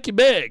going to make you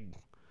big,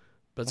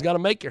 but it's going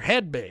to make your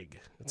head big.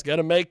 It's going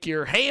to make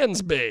your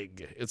hands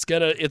big. It's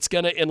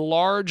going to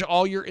enlarge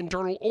all your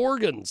internal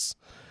organs.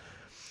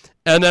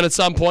 And then at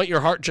some point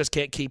your heart just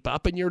can't keep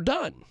up and you're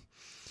done.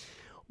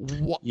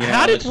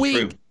 How did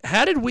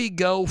we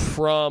go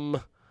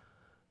from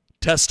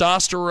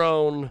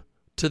testosterone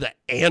to the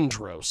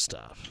andro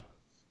stuff?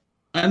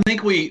 I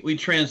think we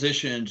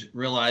transitioned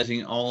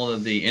realizing all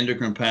of the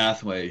endocrine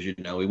pathways.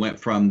 We went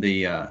from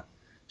the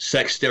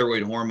sex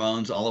steroid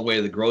hormones all the way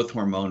to the growth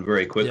hormone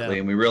very quickly,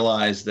 and we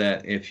realized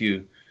that if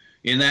you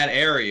in that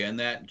area, in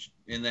that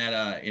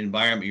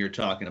environment you're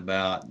talking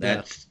about,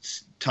 that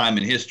time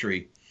in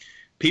history,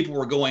 people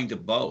were going to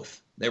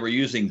both. They were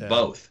using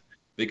both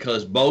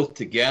because both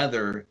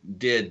together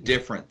did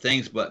different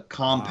things, but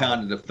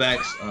compounded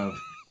effects of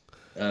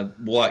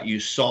what you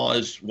saw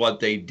as what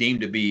they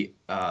deemed to be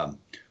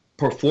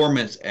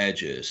performance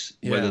edges,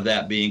 whether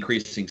that be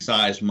increasing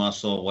size,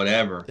 muscle,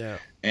 whatever. Yeah.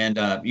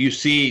 And you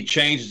see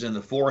changes in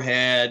the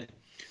forehead,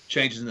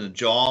 changes in the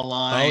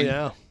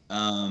jawline.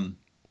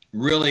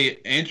 Really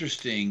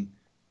interesting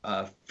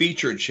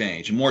feature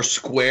change, more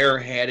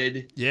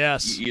square-headed.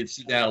 Yes. You'd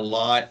see that a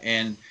lot.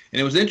 And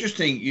it was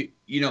interesting.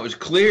 It was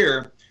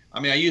clear. I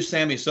mean, I use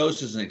Sammy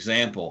Sosa as an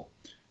example.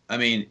 I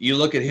mean, you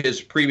look at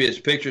his previous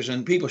pictures,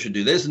 and people should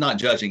do this. This is not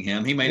judging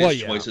him. He made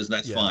his choices, and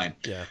that's fine.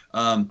 Yeah.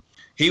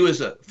 He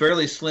was a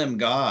fairly slim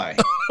guy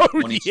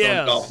when he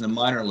started off in the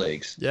minor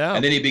leagues. Yeah.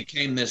 And then he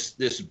became this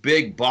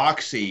big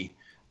boxy.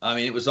 I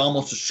mean, it was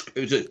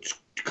a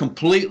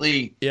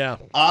completely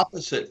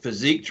opposite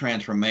physique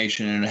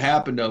transformation, and it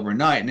happened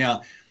overnight.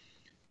 Now,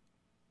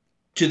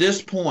 to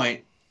this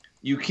point,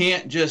 you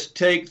can't just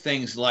take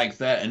things like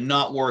that and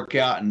not work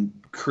out and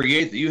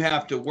create. You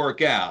have to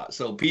work out.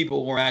 So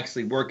people were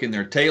actually working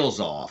their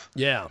tails off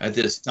at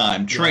this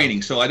time, training.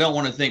 Yeah. So I don't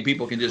want to think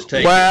people can just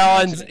take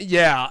that's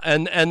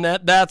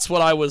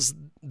what I was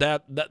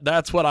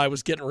that's what I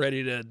was getting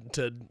ready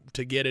to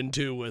get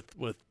into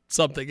with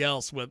something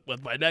else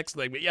with my next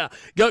thing.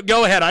 But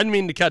go ahead. I didn't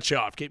mean to cut you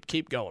off.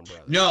 Keep going,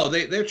 brother. No,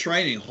 they're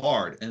training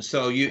hard, and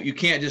so you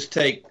can't just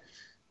take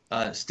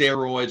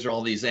steroids or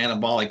all these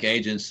anabolic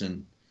agents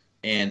and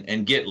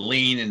get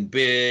lean and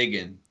big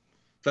and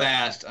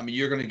fast. I mean,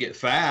 you're going to get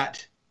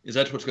fat.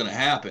 That's what's going to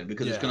happen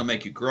because it's going to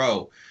make you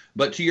grow.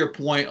 But to your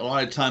point, a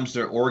lot of times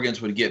their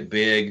organs would get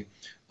big.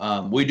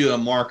 We do a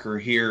marker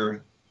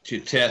here to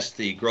test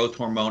the growth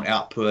hormone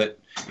output.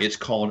 It's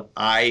called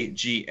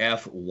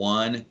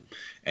IGF-1.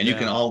 And you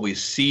can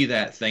always see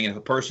that thing. And if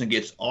a person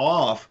gets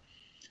off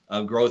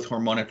of growth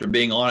hormone after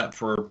being on it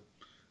for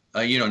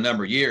a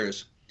number of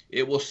years,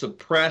 it will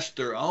suppress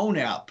their own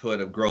output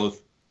of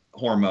growth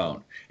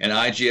hormone, and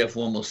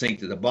IGF-1 will sink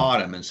to the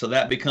bottom. And so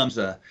that becomes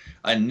a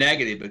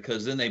negative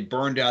because then they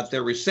burned out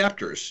their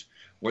receptors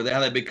where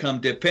they become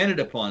dependent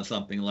upon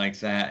something like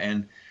that.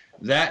 And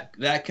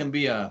that can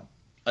be a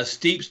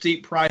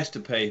steep price to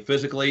pay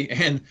physically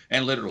and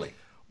literally.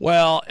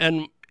 Well,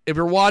 and if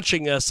you're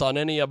watching us on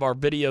any of our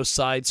video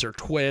sites or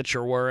Twitch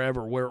or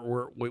wherever,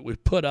 we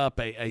put up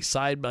a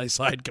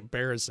side-by-side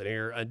comparison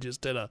here. I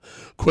just did a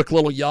quick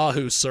little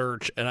Yahoo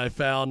search, and I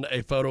found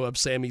a photo of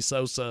Sammy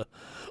Sosa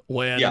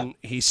when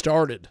he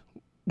started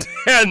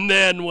and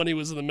then when he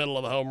was in the middle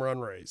of the home run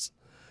race.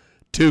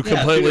 Two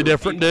completely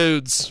different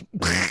dudes.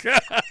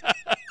 And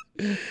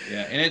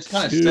it's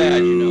kind of sad,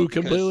 Two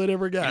completely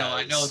different guys.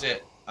 I know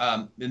that,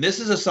 and this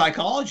is a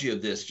psychology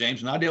of this,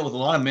 James, and I deal with a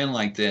lot of men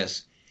like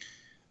this.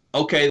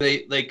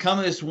 Okay, they come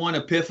to this one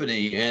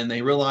epiphany and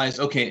they realize,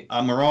 okay,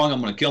 I'm wrong.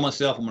 I'm going to kill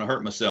myself. I'm going to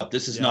hurt myself.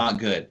 This is not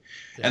good.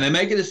 Yeah. And they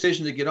make a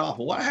decision to get off.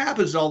 Well, what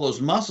happens to all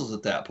those muscles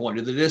at that point?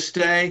 Do they just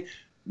stay?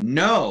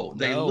 No,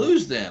 they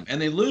lose them, and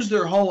they lose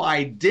their whole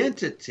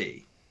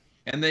identity,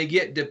 and they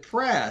get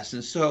depressed.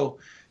 And so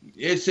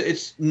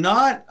it's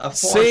not a far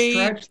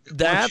stretch.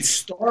 Once you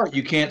start,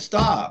 you can't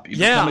stop. You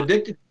become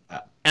addicted to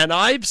that. And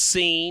I've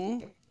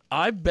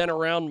been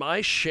around my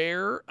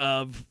share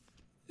of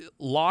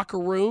locker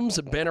rooms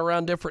and been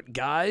around different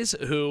guys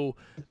who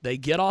they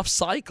get off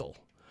cycle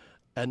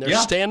and they're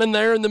standing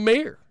there in the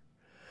mirror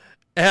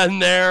and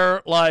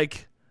they're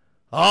like,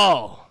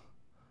 oh,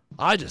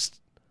 I think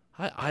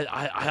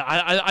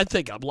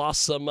I've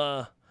lost some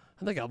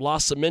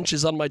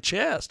inches on my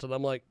chest. And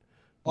I'm like,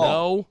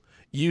 no,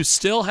 you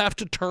still have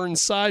to turn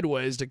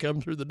sideways to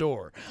come through the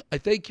door. I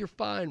think you're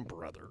fine,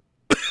 brother.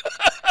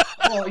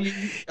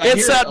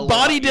 It's that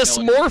body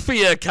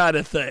dysmorphia kind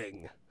of thing.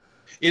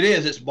 It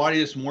is. It's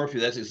body dysmorphia.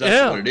 That's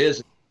exactly what it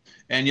is.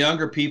 And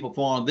younger people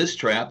fall into this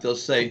trap. They'll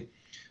say,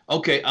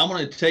 okay, I'm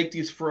going to take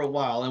these for a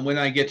while, and when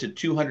I get to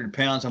 200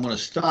 pounds, I'm going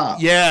to stop.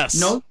 Yes.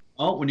 No.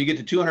 Oh, when you get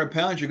to 200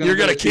 pounds, you're going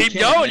to keep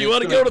going. You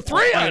want to go to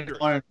 300.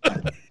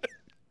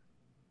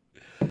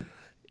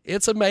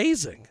 It's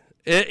amazing.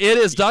 It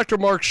is Dr.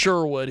 Mark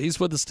Sherwood.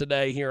 He's with us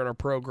today here on our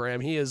program.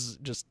 He is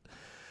just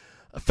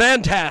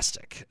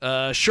fantastic.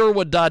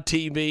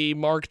 Sherwood.tv.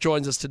 Mark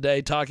joins us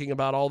today talking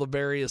about all the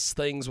various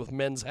things with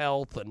men's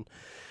health and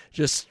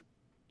just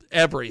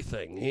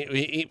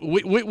everything.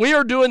 We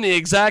are doing the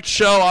exact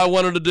show I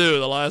wanted to do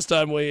the last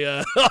time we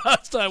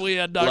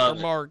had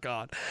Dr. Mark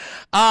on.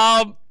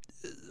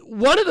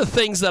 one of the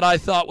things that I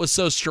thought was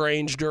so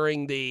strange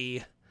during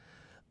the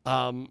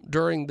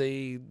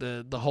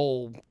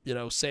whole,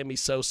 Sammy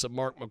Sosa,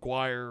 Mark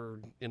McGwire,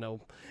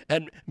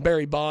 and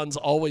Barry Bonds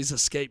always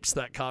escapes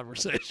that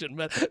conversation,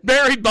 but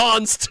Barry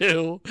Bonds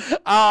too,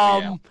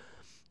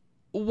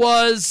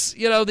 was,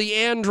 the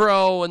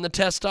andro and the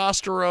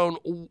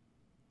testosterone,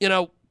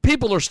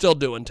 people are still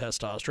doing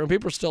testosterone.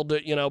 People are still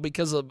doing,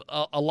 because of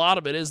a lot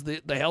of it is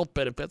the health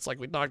benefits like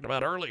we talked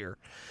about earlier.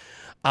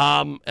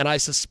 And I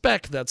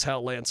suspect that's how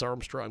Lance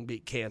Armstrong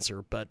beat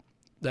cancer, but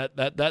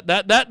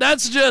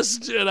that's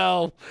just,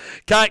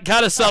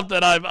 kind of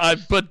something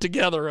I've put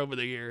together over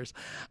the years.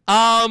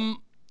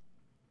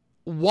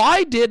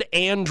 Why did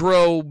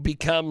andro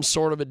become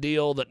sort of a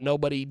deal that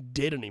nobody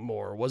did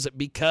anymore? Was it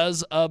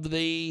because of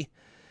the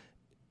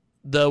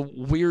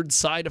weird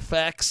side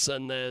effects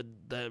and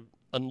the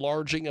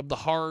enlarging of the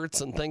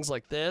hearts and things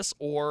like this,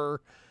 or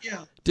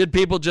did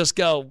people just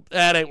go,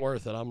 that ain't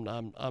worth it? I'm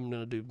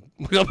gonna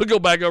go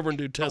back over and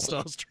do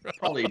testosterone.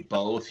 Probably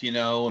both.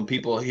 When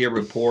people hear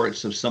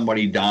reports of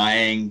somebody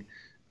dying,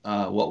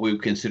 what we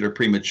would consider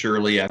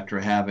prematurely after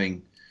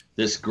having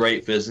this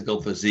great physical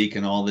physique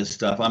and all this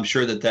stuff, I'm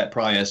sure that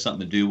probably has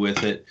something to do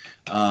with it.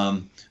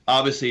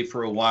 Obviously,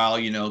 for a while,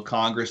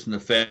 Congress and the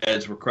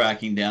feds were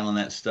cracking down on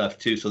that stuff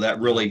too, so that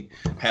really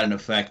had an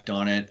effect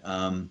on it.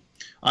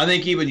 I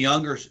think even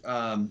younger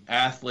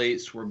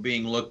athletes were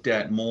being looked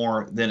at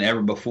more than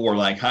ever before,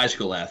 like high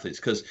school athletes,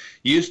 because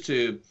used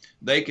to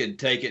they could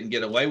take it and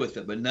get away with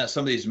it, but now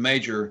some of these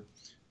major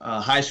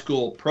high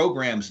school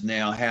programs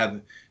now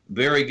have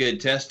very good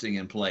testing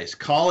in place.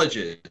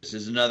 Colleges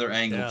is another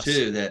angle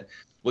too that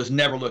was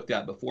never looked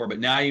at before, but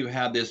now you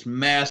have this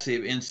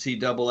massive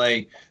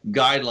NCAA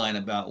guideline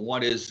about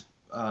what is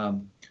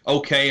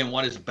okay and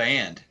what is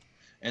banned,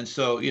 and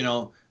so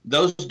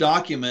those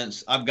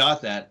documents, I've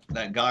got that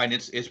guide, and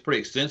it's pretty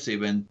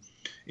extensive, and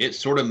it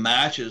sort of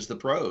matches the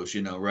pros,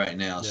 right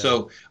now. Yeah.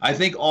 So I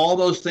think all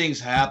those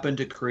things happen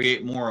to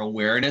create more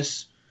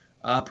awareness,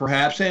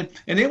 perhaps, and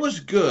it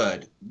was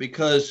good,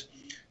 because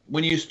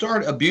when you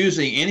start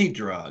abusing any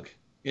drug,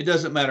 it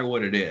doesn't matter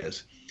what it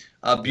is.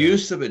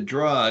 Abuse of a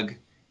drug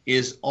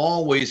is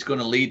always going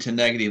to lead to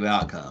negative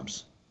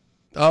outcomes.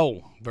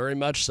 Oh, very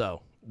much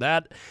so.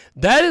 That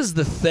is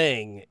the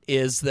thing,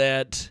 is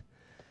that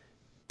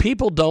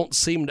people don't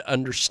seem to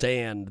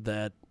understand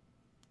that,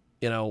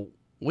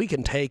 we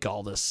can take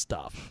all this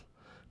stuff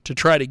to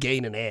try to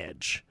gain an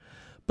edge.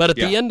 But at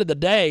the end of the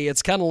day,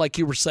 it's kind of like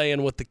you were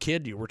saying with the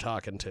kid you were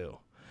talking to.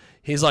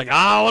 He's like,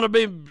 I want to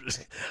be.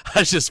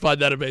 I just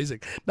find that amazing.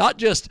 Not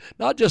just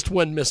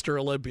win Mr.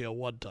 Olympia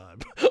one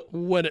time,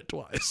 win it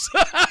twice.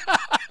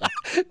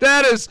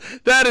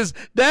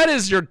 That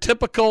is your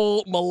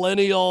typical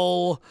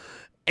millennial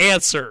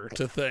answer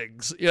to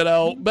things,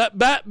 But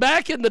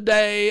back in the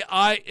day,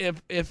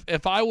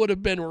 if I would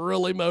have been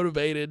really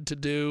motivated to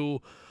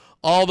do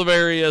all the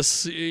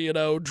various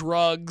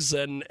drugs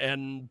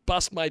and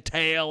bust my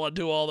tail and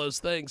do all those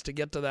things to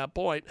get to that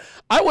point,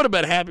 I would have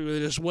been happy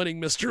with just winning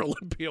Mr.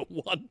 Olympia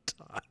one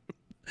time.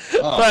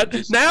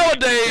 But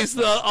nowadays,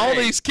 all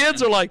these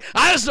kids are like,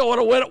 I just don't want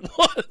to win it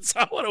once.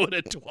 I want to win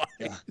it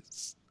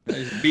twice.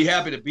 Yeah. Be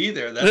happy to be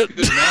there. That's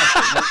good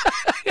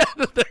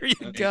enough. There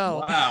you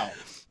go. Wow.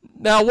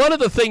 Now, one of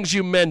the things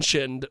you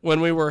mentioned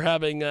when we were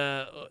having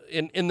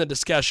in the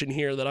discussion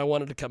here that I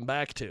wanted to come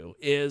back to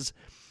is,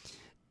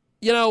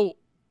 a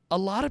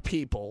lot of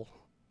people,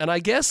 and I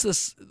guess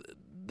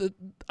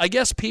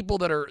people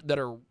that are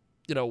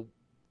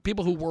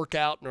people who work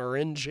out and are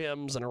in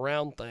gyms and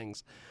around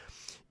things,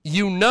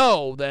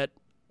 that,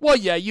 well,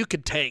 yeah, you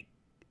could take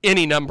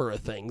any number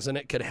of things and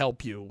it could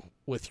help you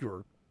with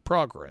your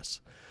progress,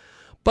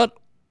 but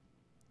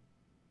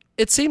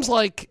it seems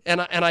like,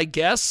 and I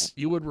guess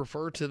you would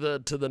refer to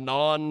the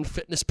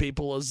non-fitness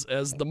people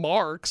as the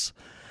marks.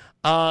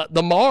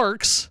 The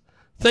marks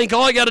think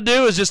all I got to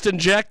do is just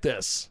inject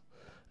this,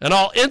 and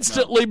I'll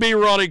instantly be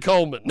Ronnie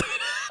Coleman.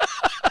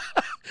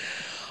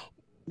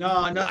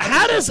 No.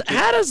 How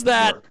does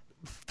that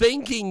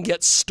thinking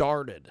get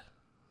started?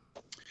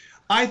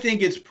 I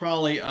think it's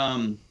probably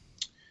in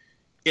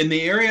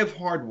the area of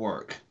hard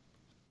work.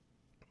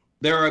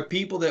 There are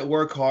people that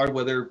work hard,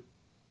 whether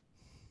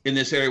in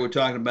this area we're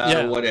talking about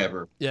or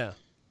whatever. Yeah.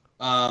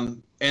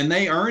 And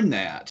they earn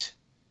that.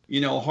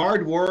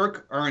 Hard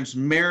work earns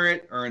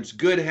merit, earns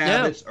good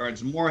habits,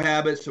 earns more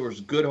habits, so it's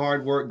good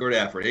hard work, good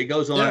effort. It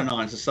goes on and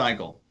on. It's a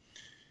cycle.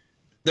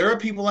 There are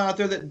people out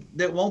there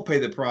that won't pay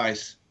the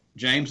price,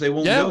 James. They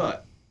won't do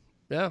it.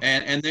 Yeah.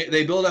 And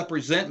they build up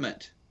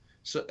resentment.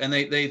 So and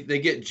they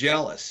get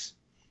jealous.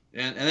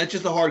 And that's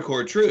just the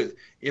hardcore truth.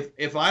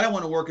 If I don't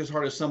want to work as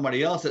hard as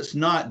somebody else, it's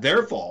not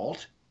their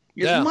fault.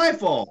 It's my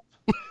fault.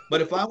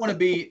 But if I want to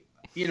be,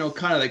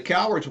 kind of the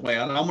coward's way,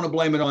 I'm going to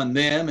blame it on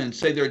them and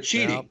say they're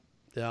cheating.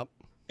 Yep.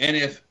 And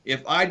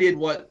if I did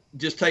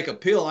just take a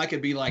pill, I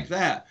could be like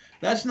that.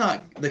 That's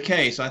not the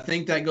case. I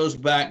think that goes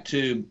back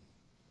to,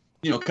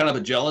 kind of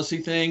a jealousy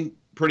thing,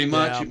 pretty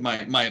much, in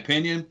my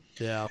opinion.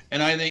 Yeah.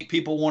 And I think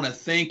people want to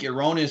think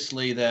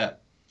erroneously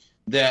that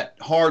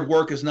hard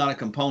work is not a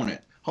component.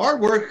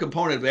 Hard work is a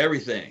component of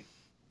everything.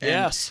 And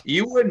yes.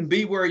 you wouldn't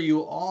be where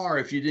you are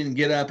if you didn't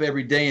get up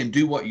every day and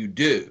do what you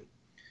do.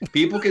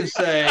 People can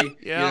say,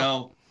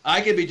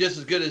 I could be just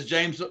as good as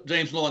James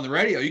Lowe on the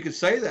radio. You could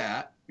say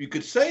that.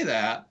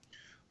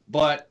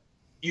 But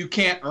you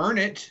can't earn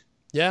it.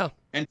 Yeah.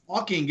 And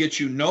talking gets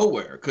you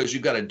nowhere because you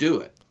got to do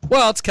it.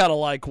 Well, it's kind of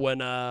like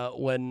when a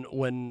lot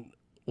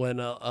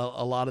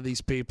of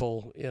these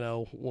people,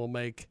 will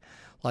make,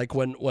 like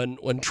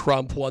when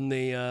Trump won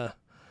the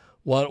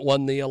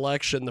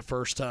election the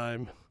first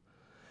time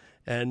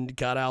and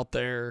got out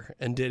there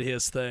and did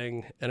his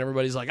thing, and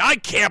everybody's like, I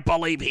can't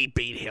believe he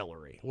beat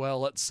Hillary.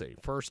 Well, let's see.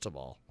 First of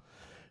all,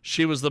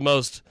 she was the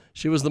most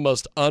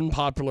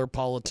unpopular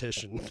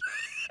politician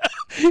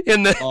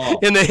in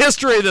the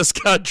history of this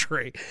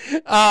country.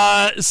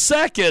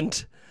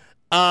 Second,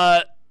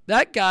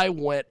 that guy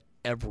went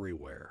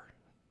everywhere.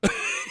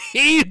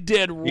 He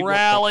did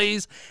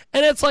rallies,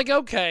 and it's like,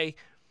 okay,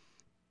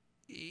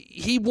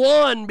 he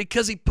won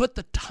because he put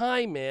the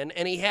time in,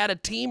 and he had a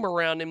team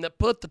around him that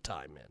put the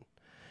time in.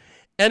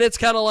 And it's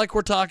kind of like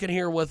we're talking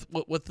here with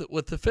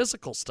the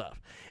physical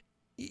stuff.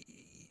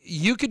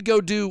 You could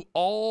go do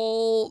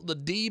all the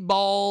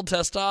D-ball,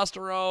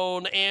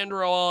 testosterone,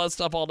 andro, all that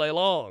stuff all day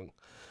long.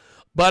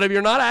 But if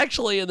you're not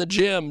actually in the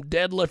gym,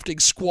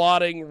 deadlifting,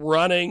 squatting,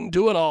 running,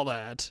 doing all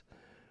that,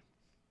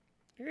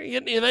 you're not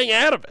getting anything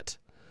out of it.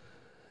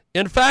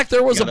 In fact,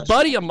 there was a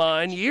buddy of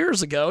mine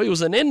years ago. He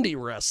was an indie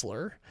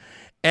wrestler,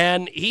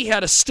 and he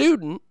had a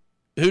student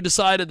who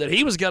decided that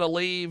he was going to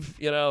leave,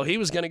 he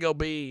was going to go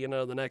be,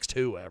 the next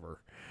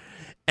whoever.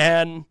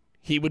 And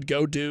he would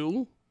go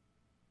do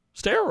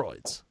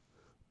steroids.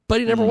 But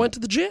he never went to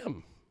the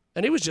gym.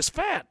 And he was just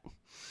fat.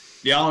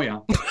 Yeah, oh yeah.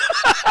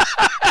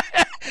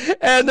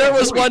 And there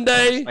was one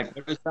day,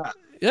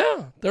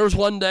 there was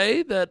one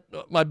day that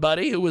my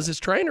buddy, who was his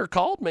trainer,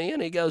 called me,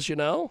 and he goes,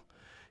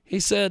 he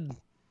said,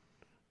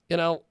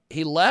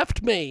 he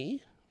left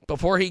me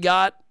before he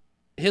got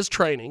his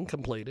training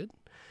completed,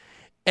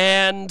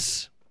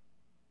 and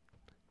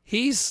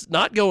he's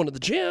not going to the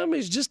gym.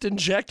 He's just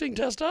injecting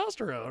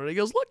testosterone. And he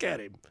goes, look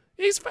at him.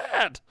 He's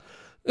fat.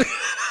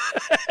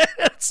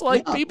 It's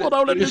like people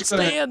don't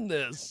understand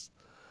this.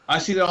 I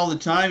see that all the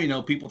time.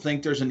 People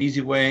think there's an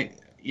easy way,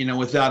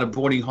 without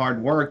avoiding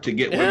hard work to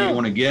get where you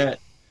want to get.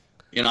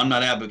 I'm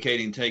not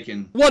advocating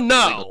taking. Well,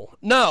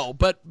 no,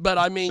 but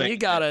I mean, you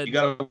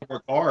gotta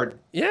work hard.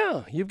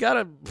 Yeah, you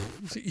gotta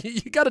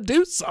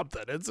do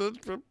something.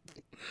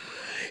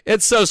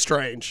 It's so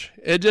strange.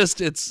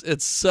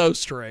 It's so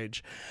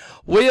strange.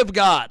 We have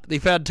got the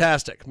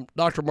fantastic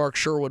Dr. Mark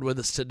Sherwood with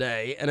us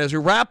today. And as we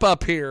wrap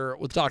up here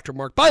with Dr.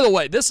 Mark, by the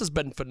way, this has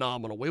been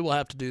phenomenal. We will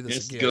have to do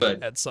this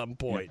again at some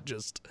point,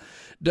 just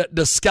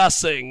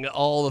discussing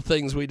all the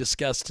things we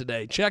discussed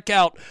today. Check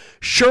out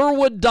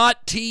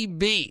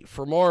Sherwood.tv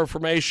for more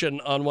information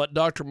on what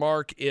Dr.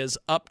 Mark is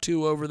up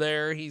to over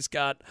there. He's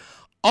got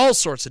all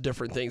sorts of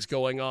different things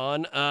going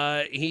on.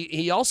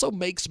 He also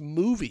makes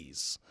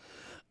movies.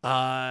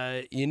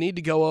 You need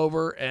to go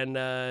over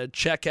and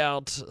check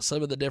out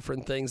some of the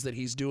different things that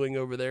he's doing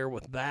over there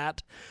with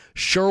that.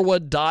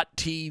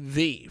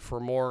 Sherwood.tv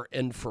for more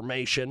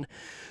information.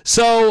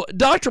 So,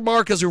 Dr.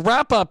 Mark, as we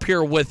wrap up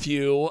here with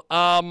you,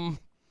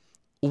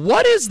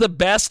 what is the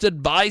best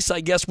advice,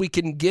 I guess, we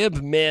can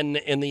give men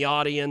in the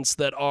audience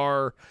that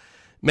are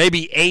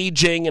maybe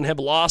aging and have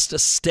lost a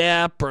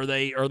step, or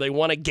they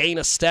want to gain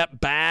a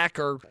step back,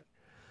 or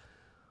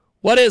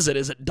what is it?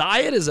 Is it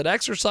diet? Is it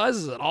exercise?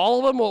 Is it all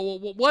of them?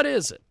 What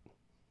is it?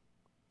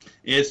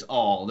 It's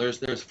all.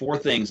 There's 4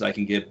 things I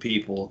can give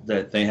people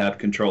that they have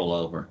control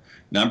over.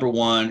 Number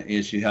 1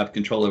 is you have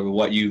control over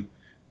what you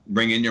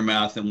bring in your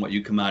mouth and what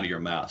you come out of your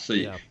mouth. So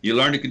you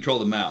learn to control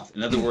the mouth.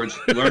 In other words,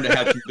 you learn to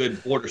have some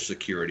good border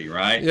security,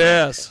 right?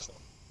 Yes.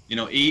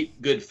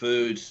 Eat good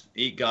foods,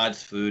 eat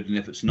God's food, and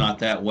if it's not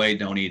that way,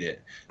 don't eat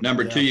it.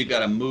 Number 2, you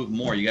got to move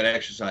more. You got to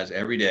exercise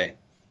every day.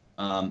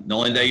 The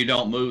only day you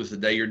don't move is the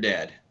day you're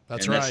dead.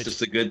 That's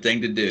just a good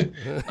thing to do.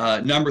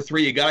 Number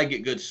 3, you got to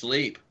get good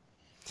sleep.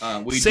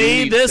 We do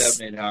need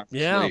 7-8 hours of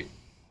sleep.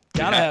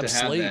 Gotta have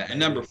sleep. That. And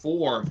number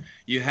 4,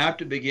 you have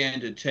to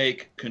begin to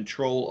take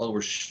control over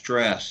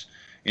stress.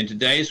 In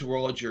today's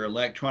world, you're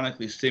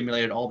electronically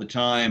stimulated all the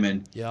time,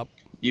 and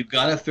you've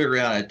got to figure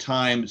out a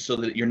time so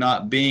that you're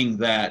not being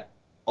that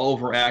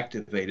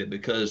overactivated,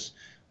 because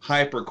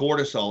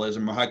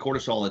hypercortisolism or high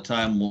cortisol all the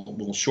time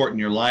will shorten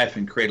your life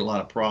and create a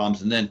lot of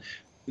problems. And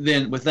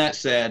then with that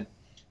said,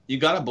 you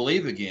got to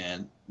believe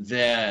again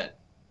that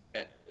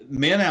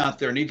men out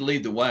there need to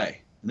lead the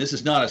way. And this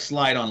is not a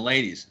slight on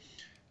ladies.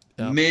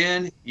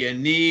 Men, you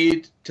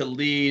need to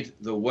lead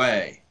the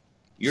way.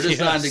 You're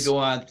designed to go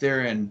out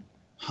there and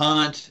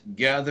hunt,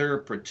 gather,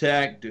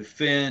 protect,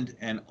 defend,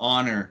 and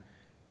honor.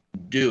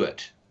 Do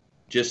it.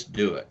 Just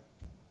do it.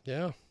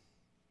 Yeah.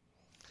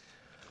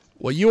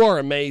 Well, you are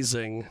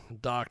amazing,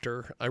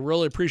 Doctor. I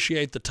really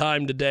appreciate the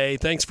time today.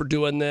 Thanks for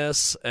doing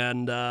this.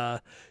 And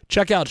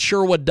check out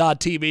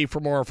Sherwood.tv for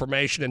more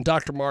information. And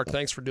Dr. Mark,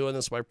 thanks for doing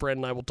this, my friend,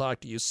 and I will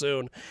talk to you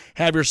soon.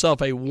 Have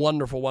yourself a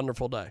wonderful,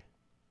 wonderful day.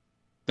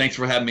 Thanks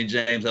for having me,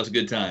 James. That was a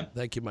good time.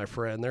 Thank you, my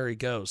friend. There he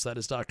goes. That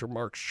is Dr.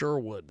 Mark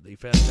Sherwood, the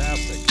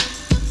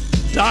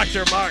fantastic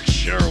Dr. Mark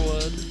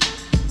Sherwood.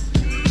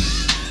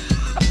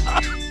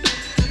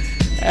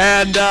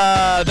 And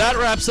that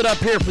wraps it up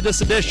here for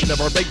this edition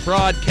of our big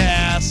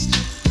broadcast.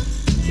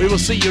 We will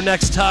see you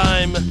next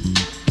time. I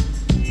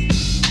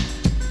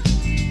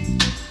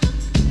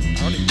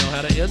don't even know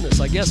how to end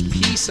this. I guess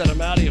peace and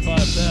I'm out of you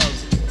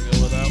 5,000. We'll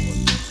go with that one.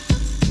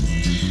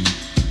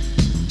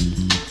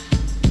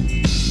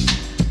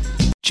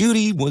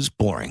 Judy was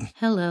boring.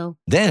 Hello.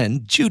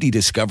 Then Judy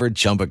discovered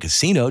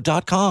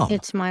ChumbaCasino.com.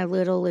 It's my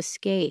little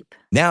escape.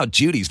 Now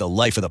Judy's the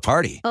life of the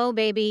party. Oh,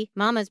 baby,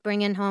 mama's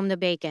bringing home the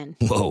bacon.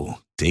 Whoa,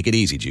 take it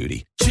easy,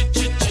 Judy.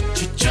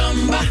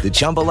 The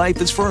Chumba life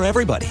is for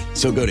everybody.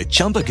 So go to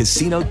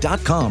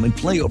ChumbaCasino.com and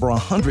play over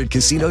 100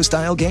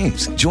 casino-style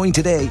games. Join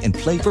today and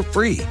play for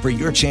free for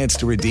your chance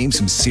to redeem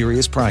some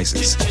serious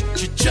prizes.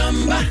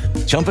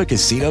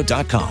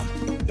 ChumbaCasino.com.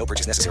 No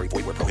purchase necessary.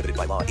 Void where prohibited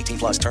by law.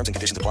 18+ terms and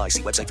conditions apply.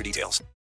 See website for details.